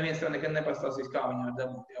 to neviens tā nekad nepastāstīs, kā viņi var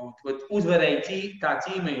dabūt. Uzvarēja tā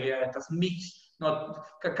ķīmija, tas miks,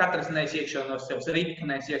 ka katrs nes iekšā no sevis, Ripka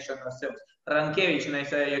nes iekšā no sevis, Rankevičs nes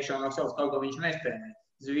iekšā no sevis, kaut ko viņš nespēlēja.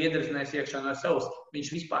 Zviedrs nes iekšā no sevis, viņš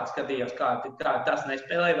vispār skatījās, kā tas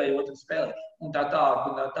nespēlēja vai otrs spēlēja. Un tā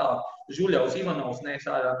tālāk. Žuļaus Ivanovs nes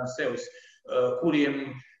ārā no sevis, kuriem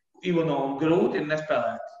Ivanovam grūti ir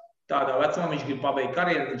nespēlēt. Tādā vecumā viņš grib pabeigt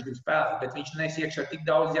karjeru, viņš grib spēlēt, bet viņš nes iekšā tik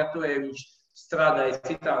daudz, ja to viņš strādāja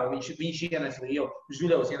citā, viņš ienes lielu,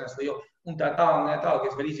 Žuļaus ienes lielu. Un tā tālāk,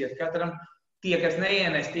 kas var iziet katram. Tie, kas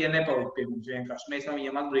neienes, tie nepalika pie mums vienkārši. Mēs no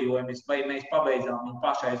viņiem atbrīvojamies, vai mēs pabeidzām viņu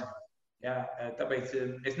paši aizvārdu. Jā, tāpēc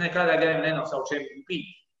es nekādā gadījumā nenosaukšu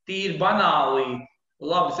tīri banāli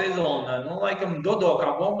labu sezonu. Nu, laikam Dodo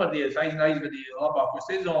kā bombardieris aizvadīja labāko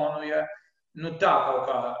sezonu, ja. Nu, tā kaut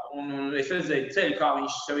kā. Un es redzēju ceļu, kā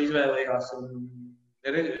viņš sev izvēlējās un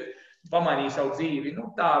pamainīja savu dzīvi. Nu,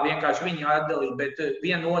 tā vienkārši viņi atdalīja, bet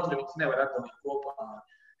vienu otru viņus nevar atdalīt kopā.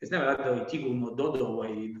 Es nevaru atdalīt Ķigulu no Dodo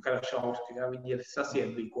vai Karašausku, ja viņi ir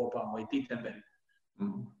sasiedbīgi kopā vai Tītenbergi.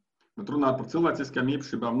 Bet runāt par cilvēciskajām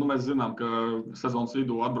īpašībām, nu mēs zinām, ka sezonas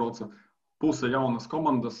vidū atbrauca puse jaunas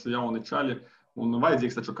komandas, jauni čaļi, un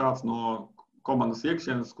vajadzīgs taču kāds no komandas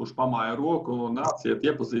iekšienes, kurš pamāja roku, nāciet,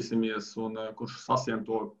 iepazīsimies, un kurš sasien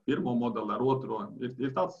to pirmo modeli ar otro.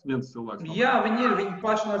 Ir tāds viens cilvēks? Jā, viņi ir. Viņi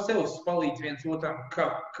paši no sevis palīdz viens otram,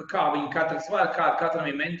 kā viņi katrs var, kāda katram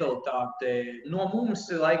ir mentalitāte. No mums,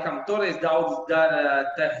 laikam, toreiz daudz dara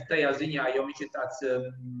tajā ziņā, jo viņš ir tāds,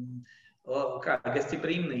 kā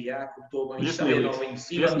Gastiprimni, ja, kur to viņš savieno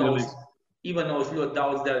viņus. Ivanovs ļoti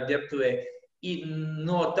daudz dara ģērbtuvē.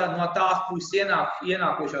 No tās puses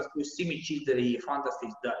ienākošās puses Simičs izdarīja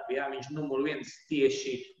fantastisku darbu. Ja? Viņš numur 1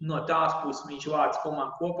 tieši no tās puses viņš vāca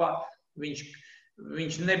komandu kopā.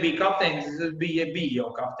 Viņš nebija kapteinis, bija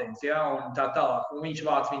jau kapteinis, ja? Un tā tālāk. Un viņš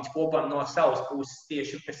vāca viņus kopā no savas puses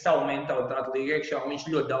tieši pēc savu mentalitāti līga iekšā. Un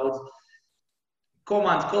viņš ļoti daudz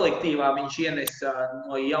komandas kolektīvā viņš ienesa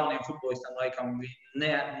no jauniem futbolistiem, laikam,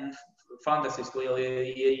 fantastiski lielu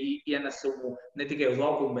ienesumu ne tikai uz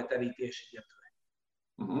laukumu, bet arī tieši ģērbtuvē.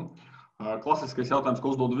 Klasiskais jautājums,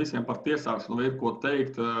 ko uzdodu visiem par tiesāšanu, ir ko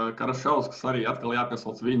teikt. Karašauskas arī atkal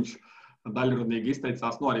jāpiesauc, viņš daļrunīgi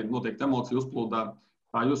izteicās, arī noteikti emociju uzplūdā.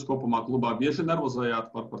 Kā jūs kopumā klubā bieži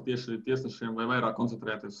nervozējāt par tieši tiesnešiem vai vairāk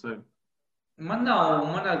koncentrēties uz sevi? Man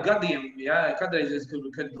ar gadiem, ja, kādreiz,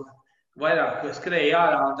 kad vairāk skrēja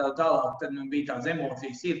ārā un tā tālāk, tad man bija tādas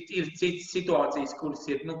emocijas. Ir citas situācijas, kuras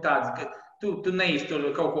ir tādas, ka tu neiztur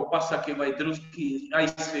kaut ko pasaki vai druski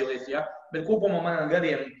aizsvīlies. Ja? Bet kopumā man ar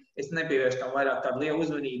gadiem es nepievēršu tam vairāk tādu lielu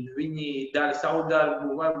uzmanību. Viņi dara savu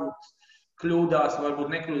darbu, varbūt kļūdās,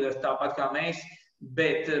 varbūt nekļūdās tāpat kā mēs.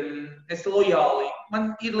 Bet es lojāli.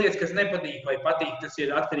 Man ir lietas, kas nepatīk vai patīk, tas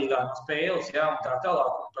ir atkarīgāk no spēles, ja? Un tā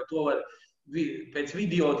tālāk. Un par to var pēc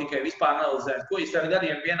video tikai vispār analizēt, ko es ar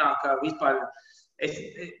gadiem vienāk, ka vispār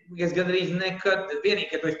es gandrīz nekad, vienīgi,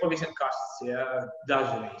 ka tu esi pavisam karsts, ja,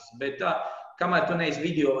 dažreiz, bet tā, kamēr tu neesi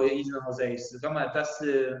video izanalizējis, kamēr tas,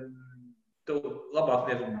 tu labāk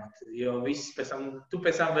nerunāt, jo viss tu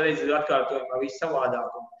pēc tam reiz atkārtojumā viss savādāk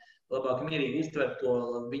un labāk mierīgi uztvert to,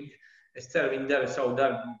 es ceru, viņi dara savu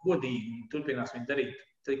darbu godīgi un turpinās viņi darīt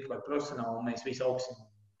tik vai profesionāli un mēs visi augsim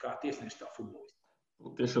kā tiesneši tā futbolisti.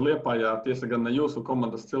 Tieši Liepājā, tiesa gan ne jūsu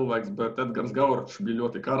komandas cilvēks, bet Edgars Gauračs bija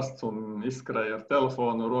ļoti karsts un izskrēja ar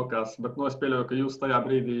telefonu rokās, bet es pieļauju, ka jūs tajā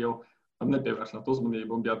brīdī jau nepievēršāt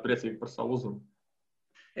uzmanību un bijāt priecīgi par savu uzvaru.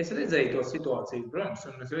 Es redzēju to situāciju, protams,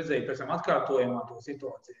 un es redzēju pēc tam atkārtojumā to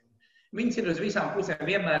situāciju. Viņas ir uz visām pusēm,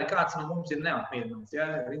 vienmēr kāds no mums ir neapmierināts.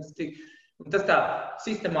 Ja? Un tas tā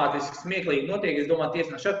sistemātiski smieklīgi notiek, es domāju,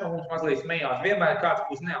 tiesneši šeit no mums mazliet smējās. Vienmēr kāds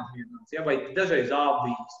būs neapmierināts, ja? Vai dažreiz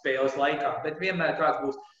abi spēles laikā, bet vienmēr kāds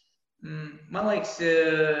būs. Man liekas,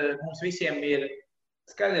 mums visiem ir,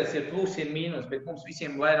 skaidrs ir plus, ir mīnus, bet mums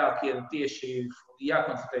visiem vairāk ir tieši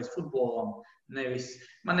jākoncentrējas futbolam.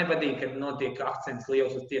 Man nepatīk, kad notiek akcents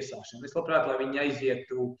liels uz tiesāšanu. Es labprāt, lai viņi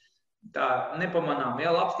aizietu tā nepamanām.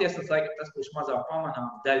 Ja? Labs tiesnes, laikam tas, kurš mazāk pamanām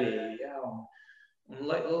daļēji. Ja? Un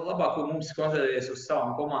labāk mums koncentrēties uz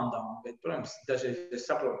savām komandām, bet, protams, dažreiz es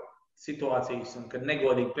saprotu situācijas, un kad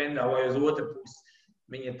negodīgi pendā vai uz otru pusi,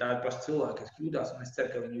 viņi ir tādi paši cilvēki, kas kļūdās, un es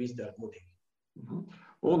ceru, ka viņi visu dara godīgi.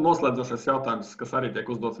 Un noslēdzošais jautājums, kas arī tiek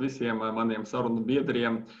uzdots visiem maniem sarunu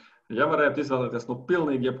biedriem. Ja varētu izvēlēties no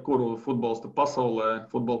pilnīgi jebkuru futbolistu pasaulē,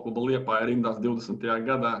 futbola kluba Liepāja rindās 20.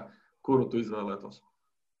 gadā, kuru tu izvēlētos?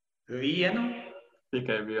 Vienu?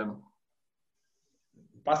 Tikai vienu.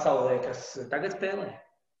 Pasaulē, kas tagad spēlē?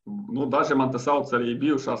 Daži man tas sauc arī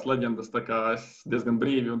bijušās leģendas, tā kā es diezgan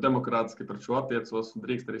brīvi un demokrātiski par šo attiecos un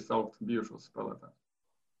drīkst arī saukt bijušos spēlētājus.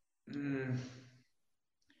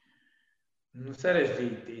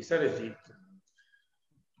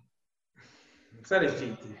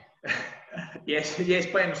 Sarežģīti. Ja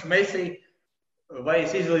es paņemšu Messi, vai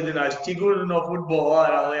es izlidināšu Čiguru no futbola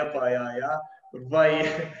ārā Liepājā, ja?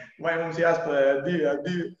 Vai mums jāspēlē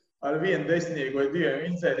ar vienu desmitnieku vai diviem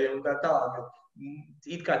inceriem un tā tālāk.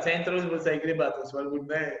 It kā centra uzbrucēji gribētos, varbūt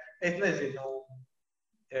ne. Es nezinu.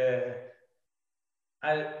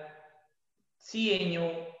 Ar cieņu,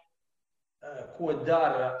 ko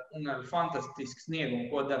dara un ar fantastisku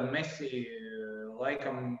sniegumu, ko dara Messi,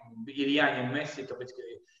 laikam ir jāņem Messi, tāpēc, ka,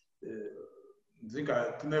 zin kā,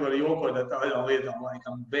 tu nevari jokot ar tādām lietām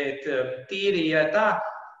laikam, bet tīri, ja tā,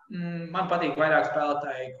 Man patīk vairāk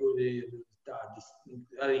spēlētāji, kur ir tādas,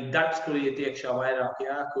 arī darbs, kur iet iekšā vairāk,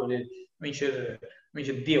 jā, kur viņš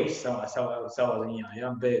ir dievs savā ziņā, jā,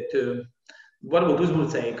 bet varbūt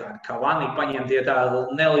uzbrucēji kā Vani paņemt, ja tā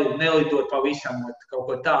nelidot pavisam kaut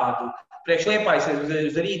ko tādu. Priekš Liepājas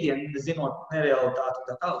uz rītdienu, zinot nerealitāti,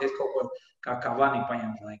 tā tālāk, es kaut ko kā Vani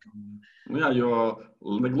paņemt laikam. Jā, jo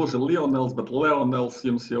ne gluži Lionels, bet Leonels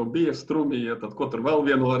jums jau bija Strumija, tad ko tur vēl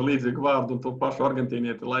vienu ar līdzīgu vārdu un to pašu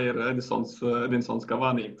argentīnieti, lai ir Edinsons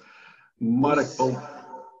Cavani. Marek, paldies.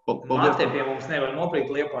 Mate pie mums nevar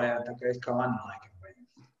nopirkt Liepājā, tā kā es Cavani laikam.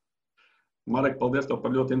 Marek, paldies tev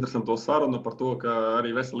par ļoti interesanto sarunu, par to, ka arī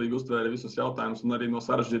veselīgi uztvēri visus jautājumus un arī no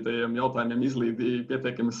sarežģītajiem jautājumiem izlīdīja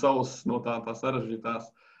pietiekami savus no tā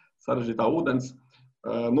sarežģītā ūdens.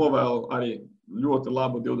 Novēlu arī ļoti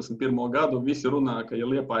labu 21. gadu. Visi runā, ka ja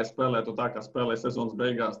Liepāja spēlētu tā, kā spēlē sezonas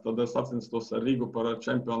beigās, tad sacenstos ar Rīgu par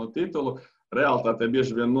čempionu titulu. Realitātē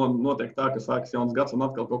bieži vien notiek tā, ka sākas jauns gads un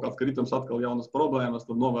atkal kaut kāds kritums, atkal jaunas problēmas.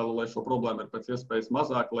 Tad novēlu, lai šo problēmu ir pēc iespējas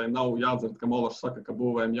mazāk, lai nav jādzird, ka Mološs saka, ka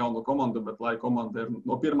būvējam jaunu komandu, bet lai komanda ir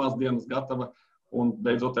no pirmās dienas gatava un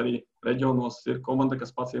beidzot arī reģionos ir komanda,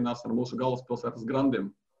 kas pacīnās ar mūsu galvaspilsētas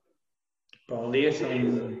grandiem. Paldies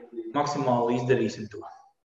un maksimāli izdarīsim to.